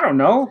songs? I don't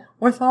know.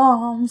 With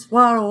arms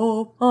wide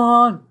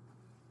open.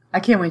 I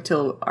can't wait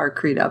till our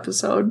Creed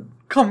episode.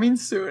 Coming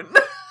soon.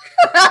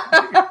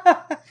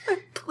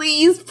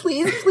 Please,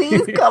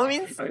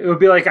 coming soon. It would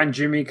be like on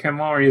Jimmy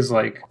Kimmel where he's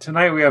like,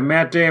 tonight we have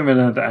Matt Damon,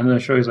 and at the end of the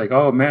show he's like,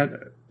 oh, Matt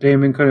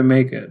Damon couldn't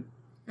make it.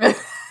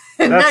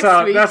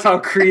 That's how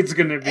Creed's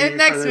going to be. And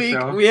next week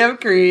we have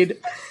Creed.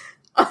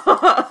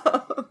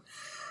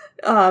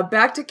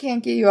 Back to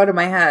Can't Get You Out of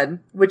My Head,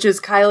 which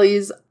is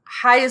Kylie's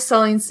highest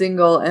selling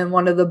single and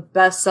one of the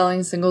best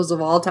selling singles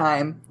of all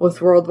time,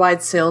 with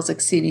worldwide sales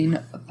exceeding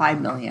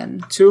 5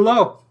 million. Too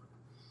low.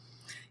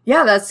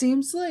 Yeah, that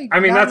seems like... I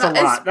mean, that's a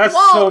lot. That's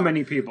so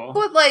many people.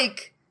 But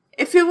like,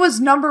 if it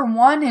was number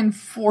one in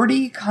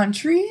 40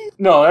 countries?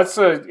 No, it's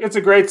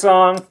a great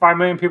song. 5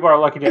 million people are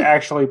lucky to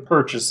actually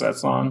purchase that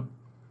song.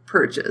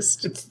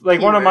 Purchased. It's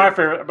like one of my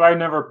favorite, but I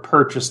never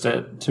purchased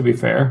it, to be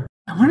fair.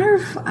 I wonder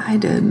if I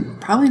did.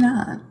 Probably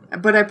not.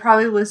 But I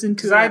probably listened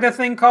to it. I had a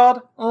thing called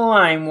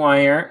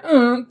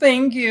LimeWire.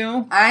 Thank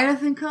you. I had a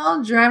thing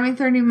called driving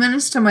 30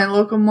 minutes to my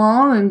local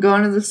mall and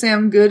going to the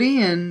Sam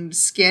Goody and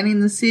scanning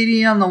the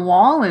CD on the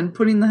wall and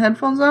putting the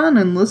headphones on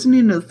and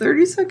listening to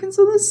 30 seconds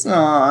of the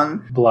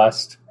song.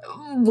 Blessed.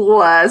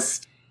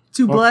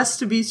 Too blessed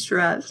to be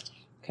stressed.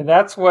 Okay,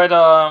 that's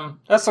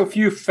a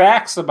few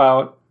facts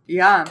about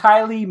Yeah.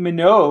 Kylie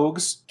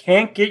Minogue's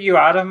Can't Get You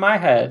Out of My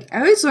Head. I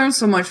always learn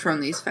so much from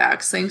these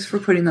facts. Thanks for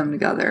putting them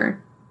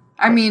together.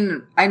 I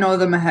mean, I know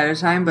them ahead of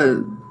time,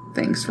 but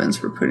thanks, Vince,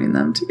 for putting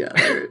them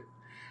together.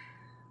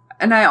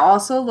 And I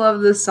also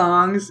love the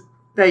songs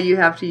that you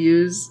have to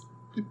use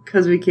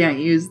because we can't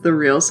use the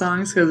real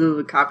songs because of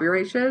the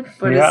copyright shit.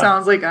 But it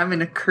sounds like I'm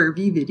in a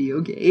Kirby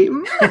video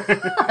game. And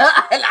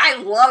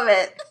I love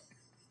it.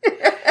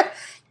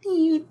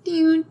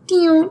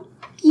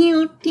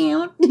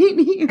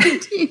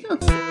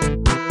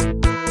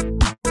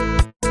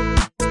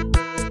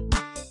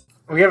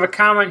 We have a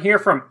comment here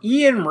from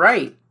Ian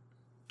Wright.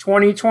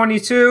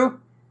 2022.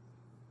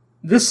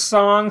 This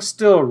song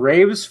still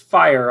raves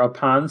fire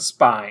upon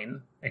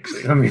spine.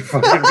 Actually, let me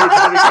fucking read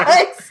that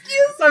again.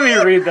 Excuse Let me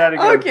read that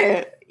again.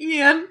 Okay,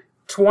 Ian.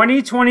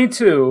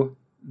 2022.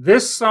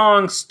 This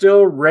song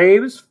still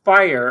raves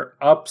fire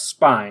up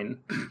spine.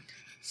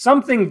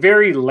 Something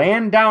very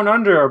land down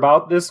under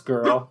about this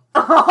girl.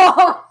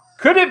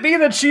 Could it be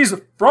that she's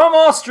from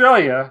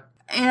Australia?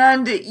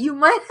 And you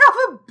might have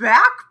a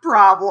back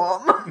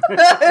problem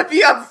if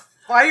you have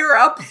fire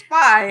up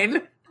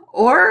spine.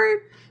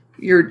 Or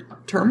you're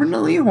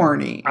terminally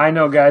horny. I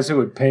know guys who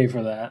would pay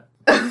for that.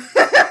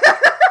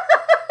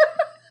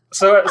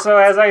 So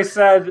as I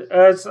said,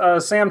 as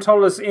Sam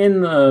told us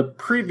in the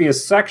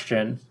previous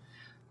section,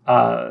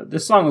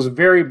 this song was a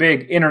very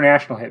big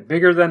international hit,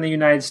 bigger than the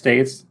United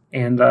States.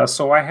 And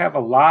so I have a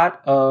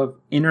lot of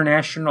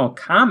international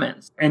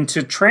comments. And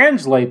to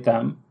translate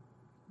them,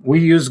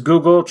 we use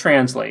Google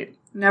Translate.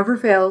 Never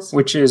fails.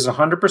 Which is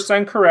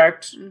 100%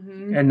 correct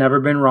and never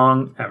been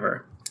wrong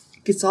ever.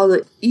 Gets all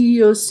the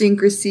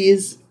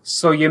idiosyncrasies.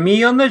 So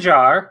Yamil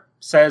Najar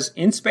says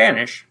in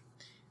Spanish,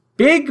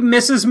 Big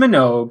Mrs.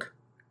 Minogue,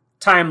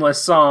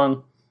 timeless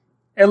song.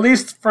 At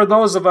least for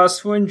those of us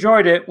who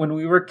enjoyed it when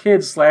we were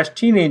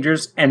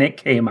kids/teenagers and it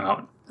came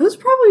out. That was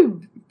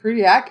probably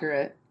pretty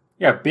accurate.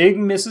 Yeah, Big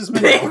Mrs.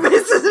 Minogue. Big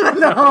Mrs.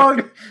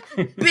 Minogue.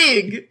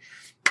 Big.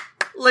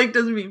 Like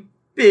doesn't mean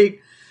big.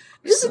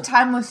 This is a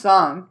timeless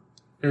song.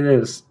 It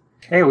is.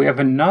 Okay, we have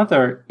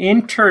another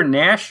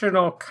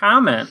international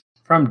comment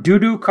from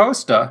Dudu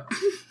Costa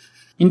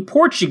in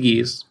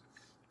Portuguese.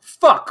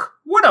 Fuck,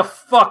 what a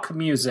fuck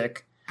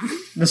music.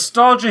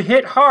 Nostalgia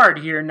hit hard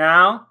here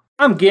now.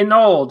 I'm getting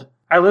old.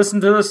 I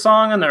listened to this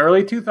song in the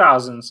early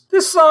 2000s.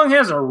 This song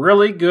has a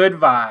really good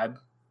vibe.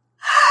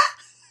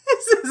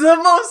 This is the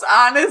most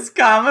honest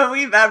comment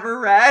we've ever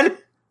read.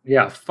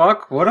 Yeah,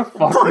 fuck, what a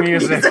fuck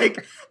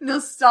music.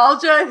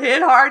 Nostalgia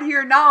hit hard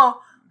here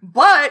now.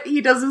 But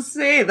he doesn't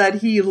say that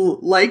he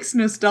likes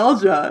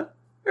nostalgia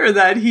or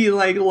that he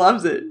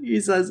loves it. He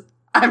says,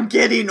 I'm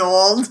getting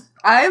old.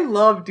 I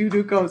love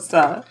Dudu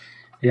Costa.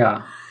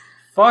 Yeah.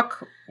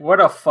 Fuck, what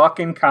a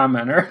fucking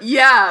commenter.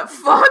 Yeah,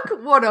 fuck,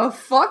 what a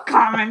fuck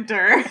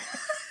commenter.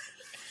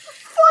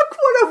 Fuck,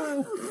 what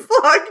a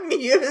fuck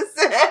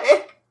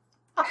music.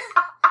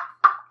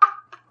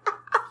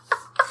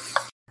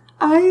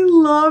 I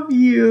love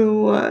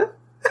you.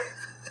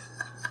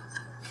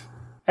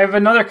 I have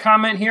another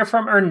comment here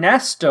from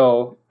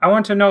Ernesto. I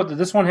want to note that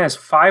this one has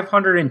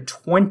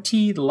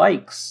 520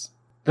 likes.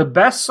 The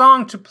best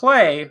song to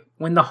play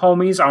when the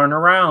homies aren't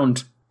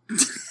around.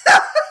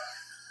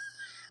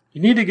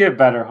 You need to get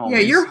better, homies. Yeah,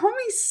 your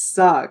homies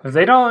suck. If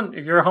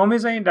your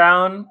homies ain't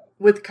down.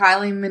 With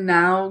Kylie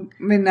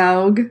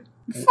Minogue,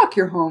 fuck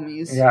your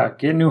homies. Yeah,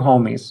 get new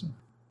homies.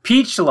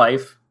 Peach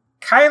Life.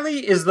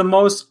 Kylie is the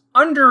most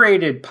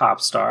underrated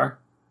pop star.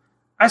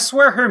 I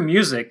swear her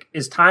music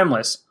is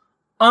timeless.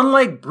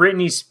 Unlike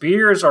Britney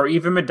Spears or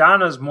even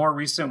Madonna's more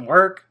recent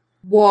work.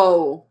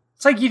 Whoa.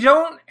 It's like you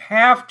don't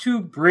have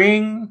to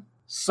bring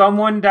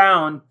someone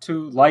down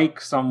to like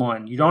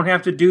someone. You don't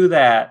have to do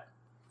that.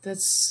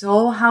 That's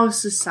so how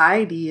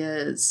society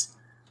is.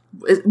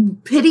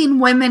 Pitting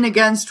women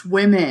against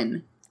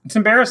women. It's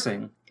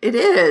embarrassing. It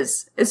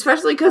is.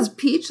 Especially because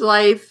Peach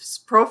Life's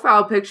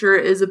profile picture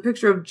is a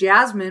picture of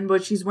Jasmine,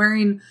 but she's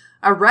wearing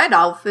a red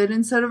outfit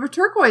instead of a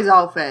turquoise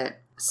outfit.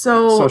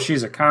 So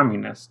she's a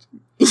communist.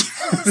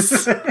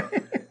 Yes.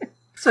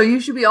 So you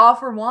should be all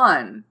for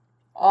one.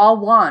 All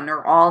one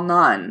or all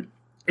none.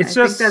 I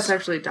think that's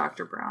actually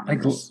Dr. Brown.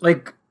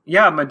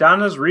 Yeah,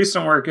 Madonna's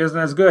recent work isn't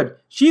as good.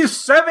 She's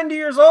 70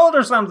 years old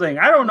or something.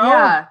 I don't know.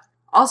 Yeah.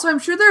 Also, I'm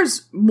sure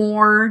there's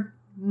more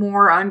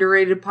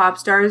underrated pop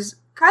stars.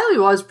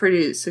 Kylie was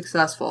pretty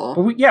successful.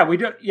 But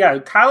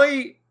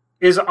Kylie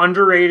is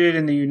underrated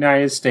in the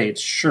United States,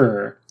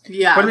 sure.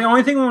 Yeah. But the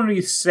only thing when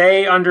we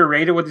say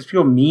underrated, what these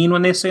people mean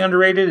when they say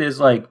underrated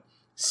is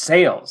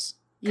sales.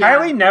 Yeah.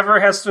 Kylie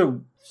never has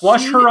to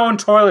flush her own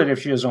toilet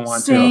if she doesn't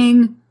want to.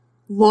 Sing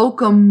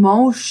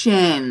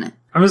Locomotion.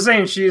 I'm just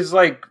saying she's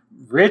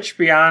rich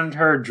beyond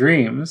her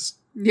dreams.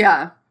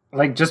 Yeah.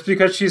 Just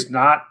because she's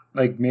not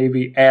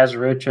maybe as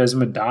rich as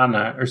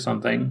Madonna or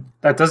something,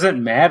 that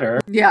doesn't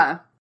matter. Yeah.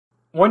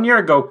 1 year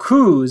ago,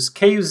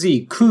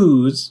 K-U-Z,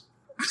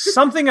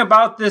 something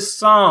about this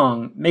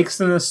song makes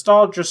the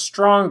nostalgia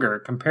stronger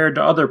compared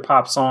to other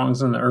pop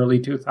songs in the early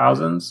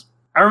 2000s.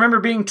 I remember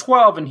being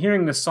 12 and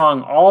hearing this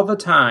song all the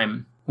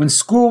time. When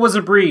school was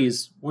a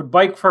breeze, would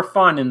bike for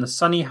fun in the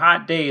sunny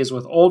hot days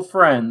with old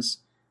friends,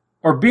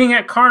 or being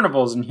at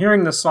carnivals and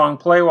hearing the song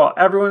play while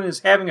everyone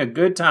is having a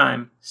good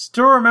time.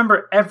 Still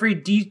remember every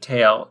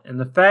detail, and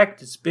the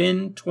fact it's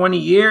been 20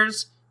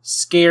 years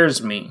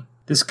scares me.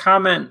 This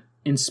comment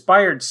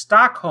inspired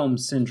Stockholm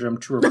Syndrome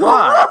to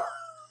reply.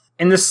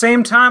 In the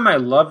same time, I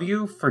love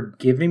you for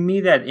giving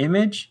me that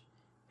image,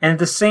 and at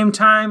the same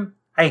time,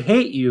 I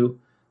hate you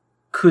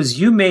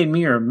because you made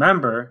me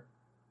remember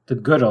the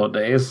good old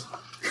days.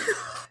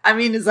 I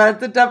mean, is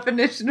that the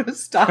definition of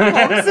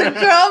Stockholm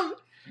Syndrome?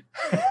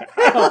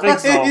 I don't think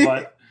so,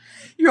 but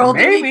you're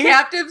holding maybe. me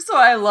captive, so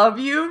I love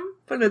you,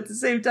 but at the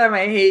same time,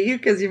 I hate you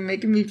because you're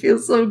making me feel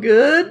so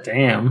good.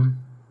 Damn.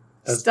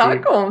 That's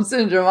Stockholm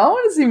Syndrome. I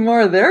want to see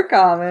more of their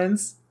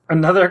comments.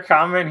 Another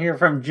comment here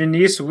from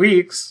Janice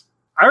Weeks.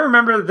 I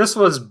remember this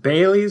was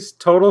Bailey's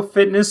Total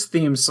Fitness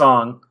theme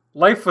song.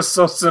 Life was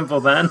so simple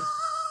then.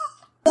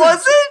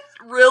 Was it?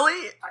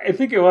 Really? I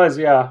think it was,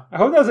 yeah. I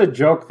hope that's a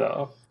joke,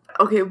 though.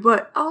 Okay,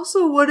 but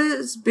also, what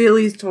is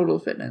Bailey's Total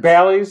Fitness?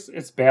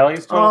 It's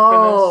Bailey's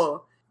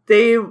Total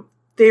Fitness.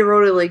 They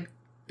wrote it like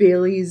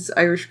Bailey's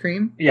Irish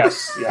Cream?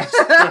 Yes.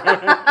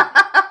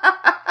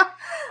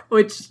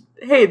 Which,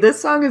 hey, this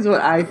song is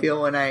what I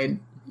feel when I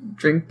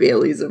drink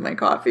Bailey's in my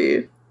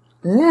coffee.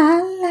 La,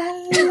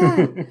 la,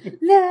 la,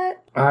 la.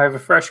 I have a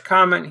fresh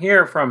comment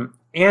here from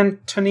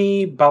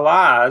Anthony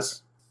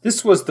Balaz.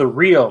 This was the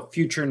real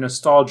future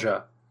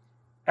nostalgia.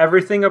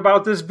 Everything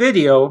about this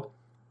video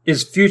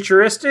is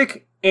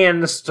futuristic and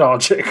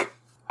nostalgic.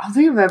 I don't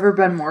think I've ever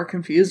been more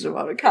confused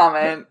about a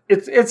comment.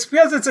 It's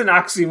because it's an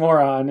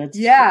oxymoron.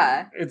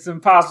 It's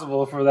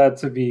impossible for that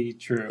to be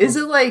true. Is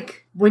it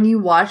like when you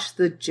watch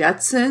the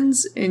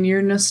Jetsons and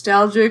you're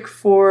nostalgic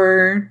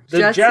for the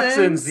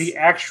Jetsons, the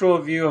actual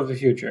view of the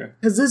future?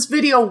 Because this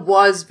video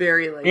was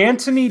very like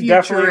Anthony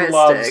definitely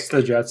loves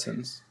the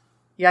Jetsons.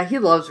 Yeah, he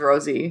loves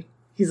Rosie.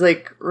 He's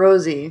like,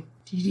 Rosie,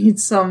 do you need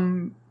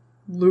some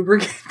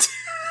lubricant?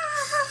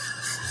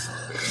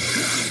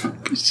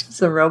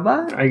 She's a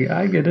robot?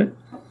 I get it.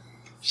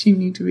 She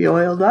need to be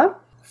oiled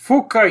up?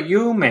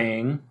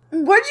 Fukayuming.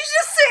 What'd you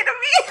just say to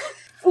me?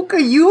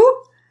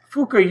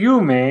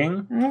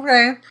 Fukayuming.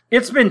 Okay.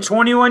 It's been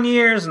 21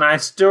 years and I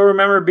still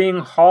remember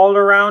being hauled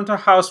around to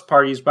house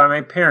parties by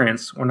my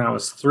parents when I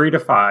was 3 to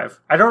 5.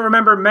 I don't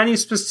remember many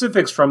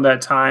specifics from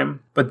that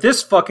time, but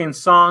this fucking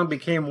song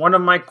became one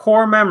of my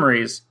core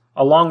memories,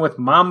 along with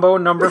Mambo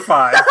number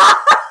 5.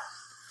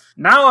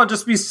 Now I'll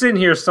just be sitting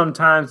here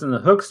sometimes and the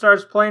hook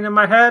starts playing in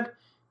my head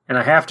and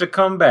I have to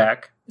come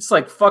back. It's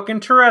like fucking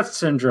Tourette's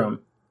syndrome.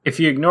 If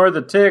you ignore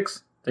the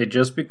tics, they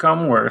just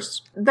become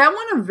worse. That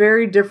went a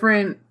very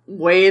different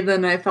way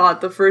than I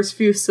thought the first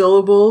few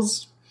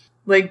syllables.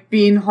 Like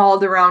being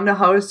hauled around to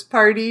house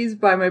parties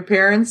by my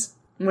parents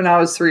when I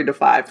was 3 to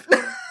 5.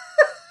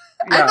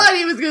 I thought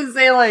he was going to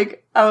say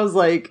like, I was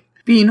like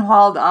being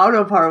hauled out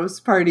of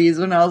house parties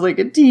when I was like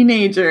a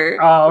teenager.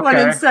 Oh, okay.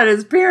 But instead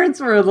his parents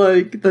were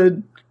like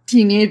the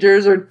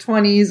teenagers or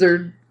 20s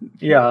or...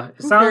 Yeah,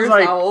 it sounds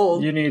like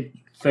you need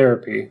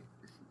therapy.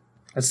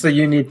 That's the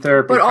you need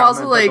therapy. But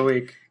also, like, of the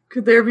week.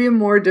 Could there be a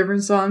more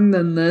different song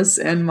than this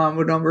and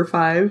Mambo number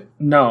 5?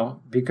 No,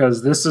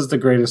 because this is the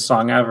greatest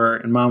song ever,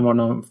 and Mambo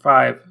number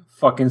 5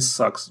 fucking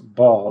sucks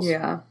balls.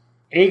 Yeah.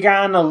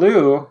 Aegon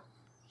Alu,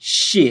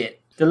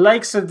 shit. The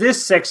likes of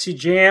this sexy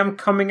jam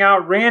coming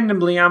out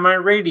randomly on my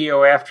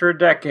radio after a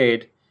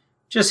decade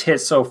just hit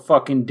so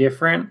fucking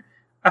different.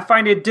 I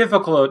find it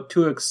difficult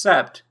to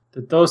accept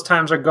that those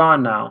times are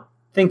gone now.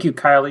 Thank you,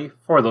 Kylie,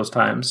 for those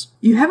times.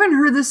 You haven't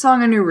heard this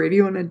song on your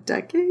radio in a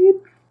decade?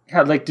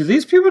 God, like, do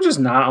these people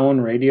just not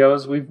own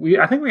radios?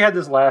 I think we had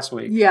this last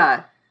week.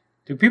 Yeah.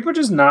 Do people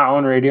just not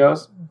own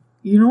radios?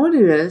 You know what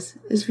it is?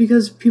 It's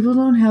because people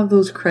don't have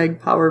those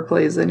Craig power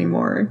plays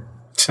anymore.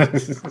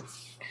 It's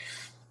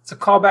a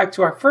callback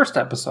to our first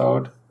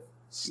episode.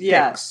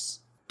 Yes.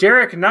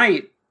 Derek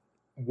Knight,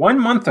 1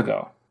 month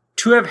ago.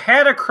 To have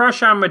had a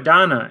crush on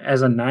Madonna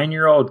as a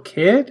 9-year-old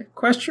kid? ?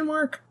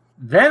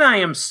 Then I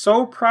am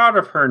so proud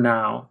of her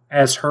now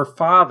as her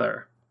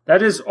father.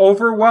 That is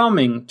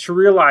overwhelming to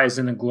realize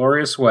in a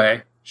glorious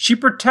way. She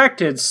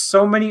protected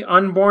so many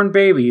unborn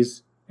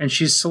babies, and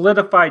she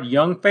solidified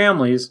young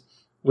families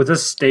with a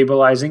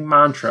stabilizing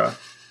mantra.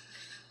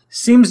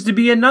 Seems to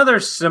be another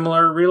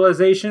similar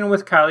realization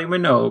with Kylie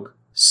Minogue.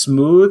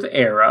 Smooth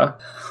era.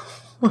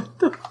 What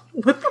the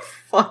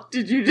fuck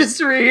did you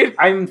just read?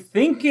 I'm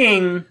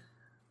thinking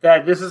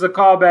that this is a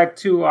callback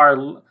to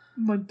our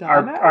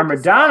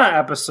Madonna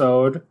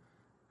episode,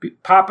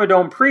 Papa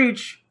Don't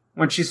Preach,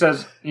 when she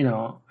says, you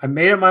know, I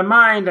made up my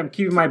mind, I'm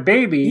keeping my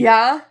baby.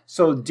 Yeah.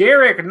 So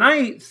Derek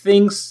Knight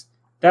thinks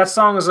that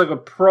song is like a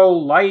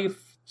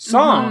pro-life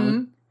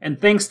song,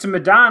 and thanks to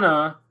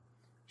Madonna,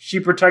 she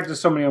protected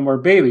so many more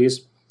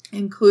babies.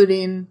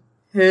 Including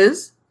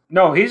his?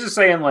 No, he's just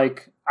saying,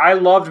 like, I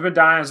loved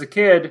Madonna as a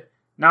kid,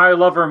 now I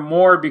love her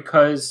more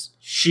because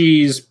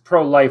she's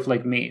pro-life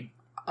like me.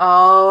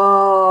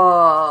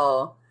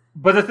 Oh.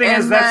 But the thing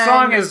is, that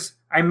song is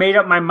I made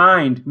up my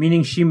mind,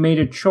 meaning she made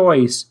a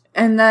choice.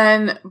 And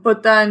then,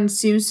 but then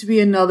seems to be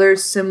another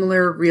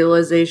similar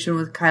realization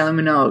with Kylie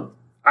Minogue.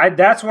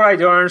 That's what I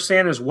don't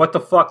understand is what the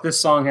fuck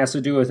this song has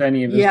to do with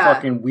any of his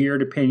fucking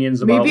weird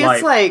opinions about life. Maybe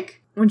it's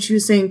like when she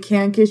was saying,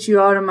 can't get you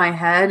out of my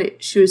head,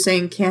 she was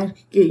saying, can't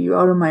get you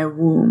out of my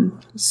womb.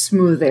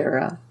 Smooth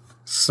era.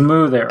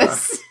 Smooth era.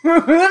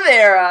 Smooth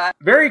era.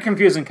 Very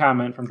confusing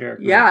comment from Derek.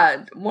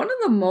 Yeah, one of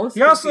the most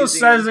He also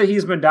says that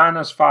he's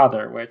Madonna's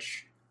father,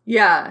 which...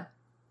 Yeah.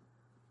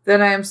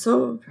 Then I am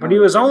so... But he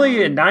was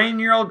only a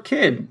 9-year-old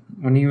kid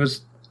when he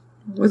was...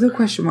 With a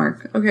question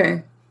mark.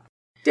 Okay.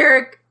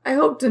 Derek, I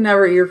hope to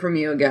never hear from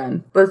you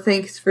again, but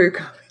thanks for your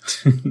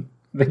comment.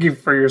 Thank you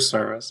for your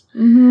service.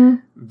 Mm-hmm.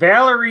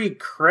 Valery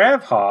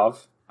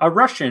Kravhov, a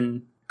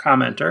Russian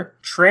commenter,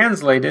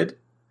 translated,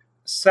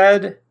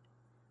 said,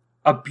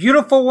 "A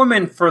beautiful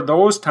woman for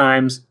those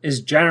times is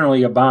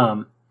generally a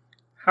bomb.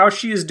 How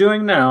she is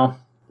doing now."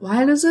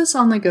 Why does this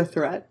sound like a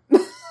threat?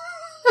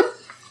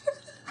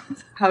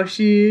 How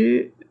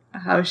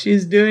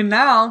she's doing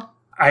now.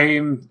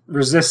 I'm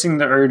resisting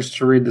the urge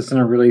to read this in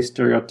a really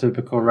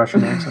stereotypical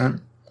Russian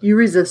accent. You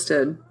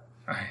resisted.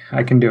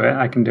 I can do it.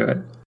 I can do it.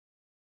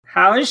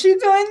 How is she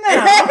doing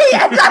now? Hey,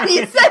 I thought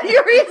you said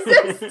you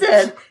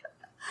resisted.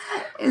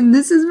 And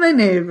this is my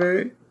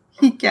neighbor.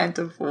 He can't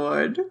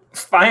afford.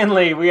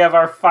 Finally, we have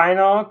our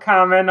final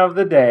comment of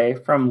the day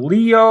from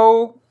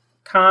Leo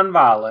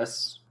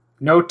Convalis.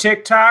 No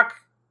TikTok,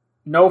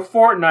 no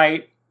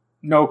Fortnite,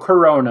 no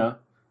Corona.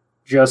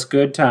 Just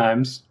good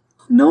times.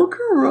 No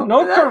Corona.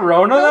 No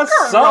Corona? That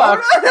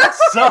sucks. That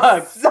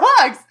sucks.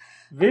 Sucks.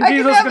 Vin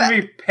Diesel's going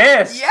to be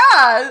pissed.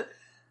 Yeah.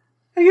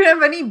 I can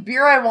have any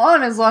beer I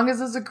want as long as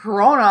it's a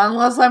Corona,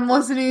 unless I'm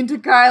listening to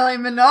Kylie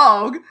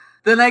Minogue.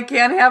 Then I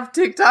can't have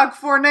TikTok,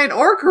 Fortnite,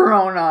 or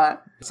Corona.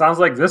 Sounds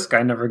like this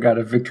guy never got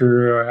a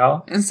Victory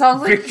Royale. It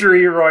sounds like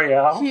Victory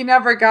Royale. He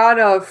never got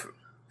a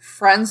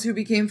Friends Who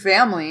Became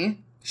Family.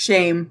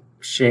 Shame.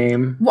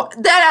 Shame.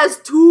 What? That has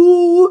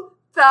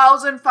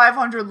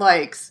 2,500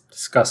 likes.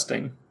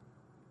 Disgusting.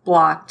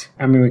 Blocked.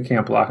 I mean, we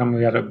can't block him. We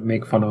gotta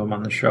make fun of him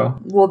on the show.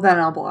 Well, then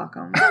I'll block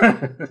him.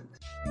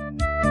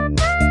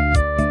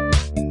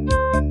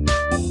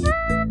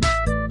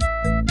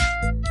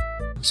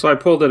 So I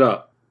pulled it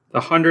up. The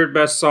 100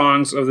 best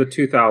songs of the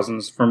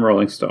 2000s from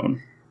Rolling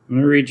Stone. I'm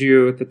going to read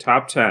you the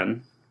top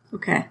 10.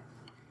 Okay.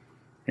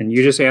 And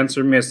you just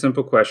answer me a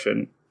simple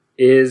question.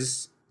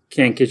 Is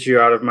Can't Get You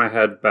Out of My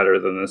Head better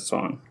than this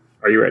song?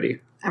 Are you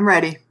ready? I'm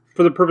ready.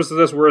 For the purpose of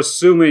this, we're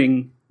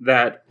assuming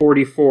that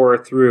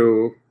 44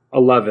 through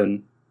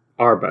 11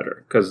 are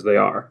better, because they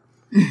are.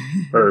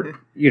 Or,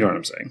 you know what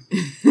I'm saying.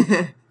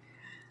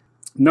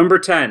 Number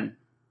 10,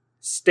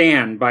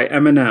 Stan by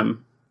Eminem.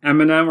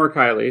 Eminem or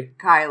Kylie?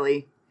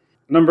 Kylie.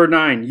 Number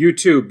 9,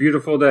 U2,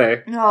 Beautiful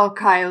Day. Oh,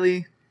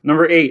 Kylie.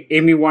 Number 8,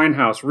 Amy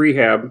Winehouse,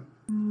 Rehab.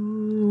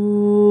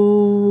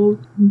 Oh,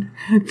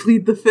 I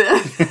plead the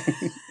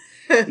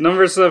fifth.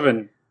 Number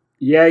 7,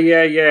 Yeah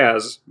Yeah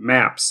Yeahs,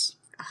 Maps.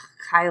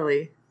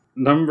 Kylie.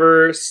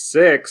 Number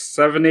 6,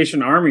 Seven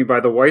Nation Army by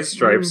the White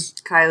Stripes.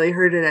 Kylie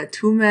heard it at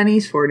too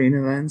many sporting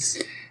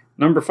events.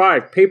 Number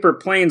 5, Paper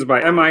Planes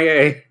by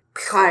MIA.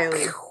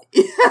 Kylie.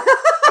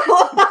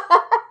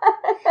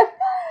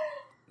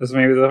 This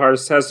may be the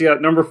hardest test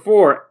yet. Number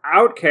 4,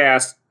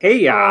 Outkast, Hey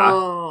Ya.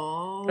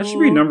 Oh. That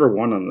should be number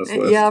 1 on this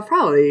list. Yeah,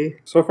 probably.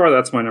 So far,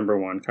 that's my number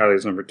 1.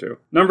 Kylie's number 2.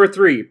 Number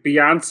 3,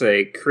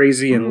 Beyonce,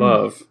 Crazy in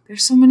Love.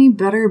 There's so many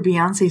better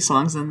Beyonce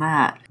songs than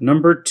that.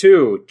 Number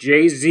 2,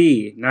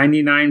 Jay-Z,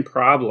 99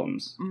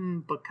 Problems.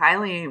 But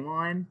Kylie ain't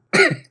one.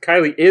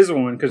 Kylie is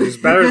one because she's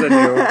better than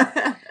you.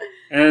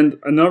 And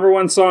a number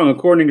 1 song,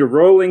 according to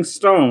Rolling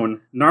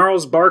Stone,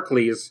 Gnarls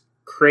Barkley's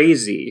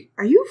Crazy.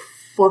 Are you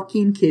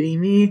fucking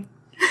kidding me?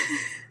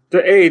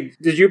 Hey,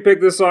 did you pick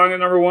this song at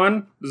number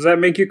 1? Does that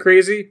make you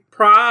crazy?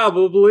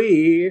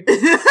 Probably.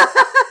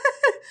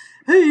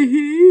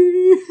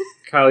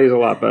 Kylie's a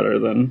lot better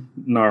than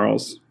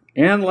Gnarls.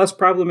 And less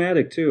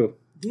problematic, too.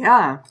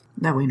 Yeah,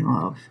 that we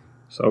know of.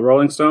 So,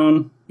 Rolling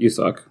Stone, you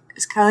suck.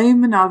 Is Kylie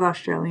Minogue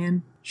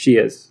Australian? She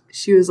is.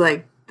 She was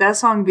like, that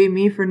song beat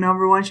me for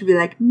number 1. She'd be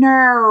like,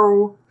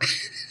 no.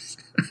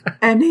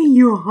 And then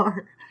you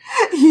are.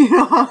 You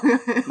know,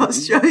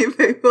 Australian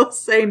people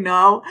say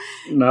no.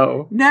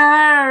 No.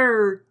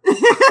 No.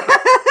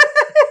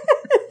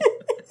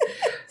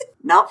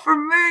 Not for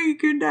me,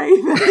 good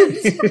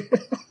David.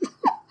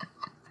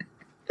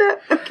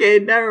 Okay,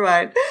 never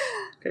mind.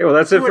 Okay, well,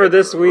 that's it for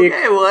this week.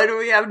 Okay, what do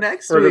we have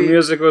next For week? The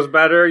Music Was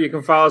Better, you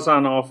can follow us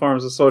on all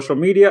forms of social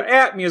media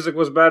at Music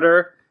Was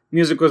Better,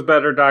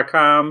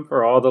 musicwasbetter.com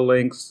for all the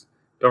links.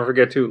 Don't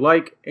forget to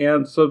like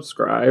and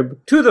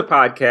subscribe to the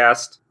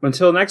podcast.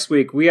 Until next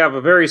week, we have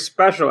a very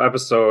special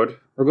episode.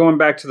 We're going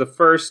back to the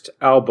first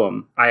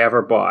album I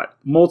ever bought.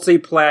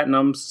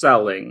 Multi-platinum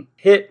selling.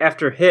 Hit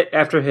after hit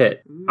after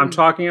hit. I'm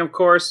talking, of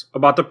course,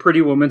 about the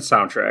Pretty Woman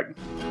soundtrack.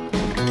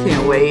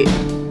 Can't wait.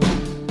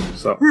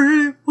 So,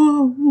 Pretty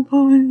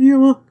woman,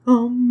 you will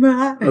come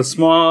back. a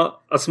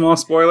small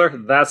spoiler,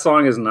 that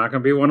song is not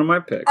going to be one of my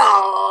picks.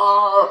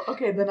 Oh. Oh,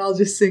 okay, then I'll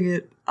just sing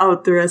it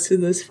out the rest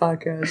of this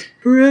podcast.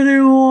 Pretty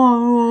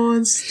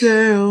woman,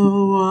 stay a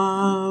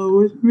while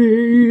with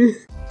me.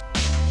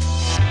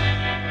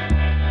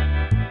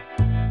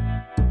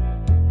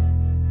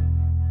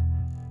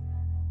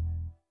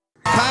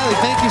 Kylie,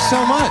 thank you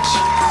so much.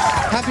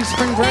 Happy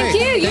spring break. Thank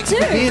you. Thanks You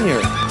too. for being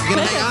here. You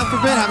gonna hang out for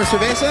a bit? Have a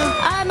cerveza?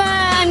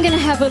 I'm gonna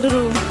have a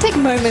little take a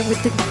moment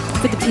with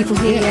the people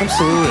here. Yeah,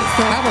 absolutely.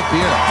 So. Have a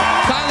beer.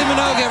 Kylie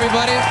Minogue,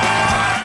 everybody.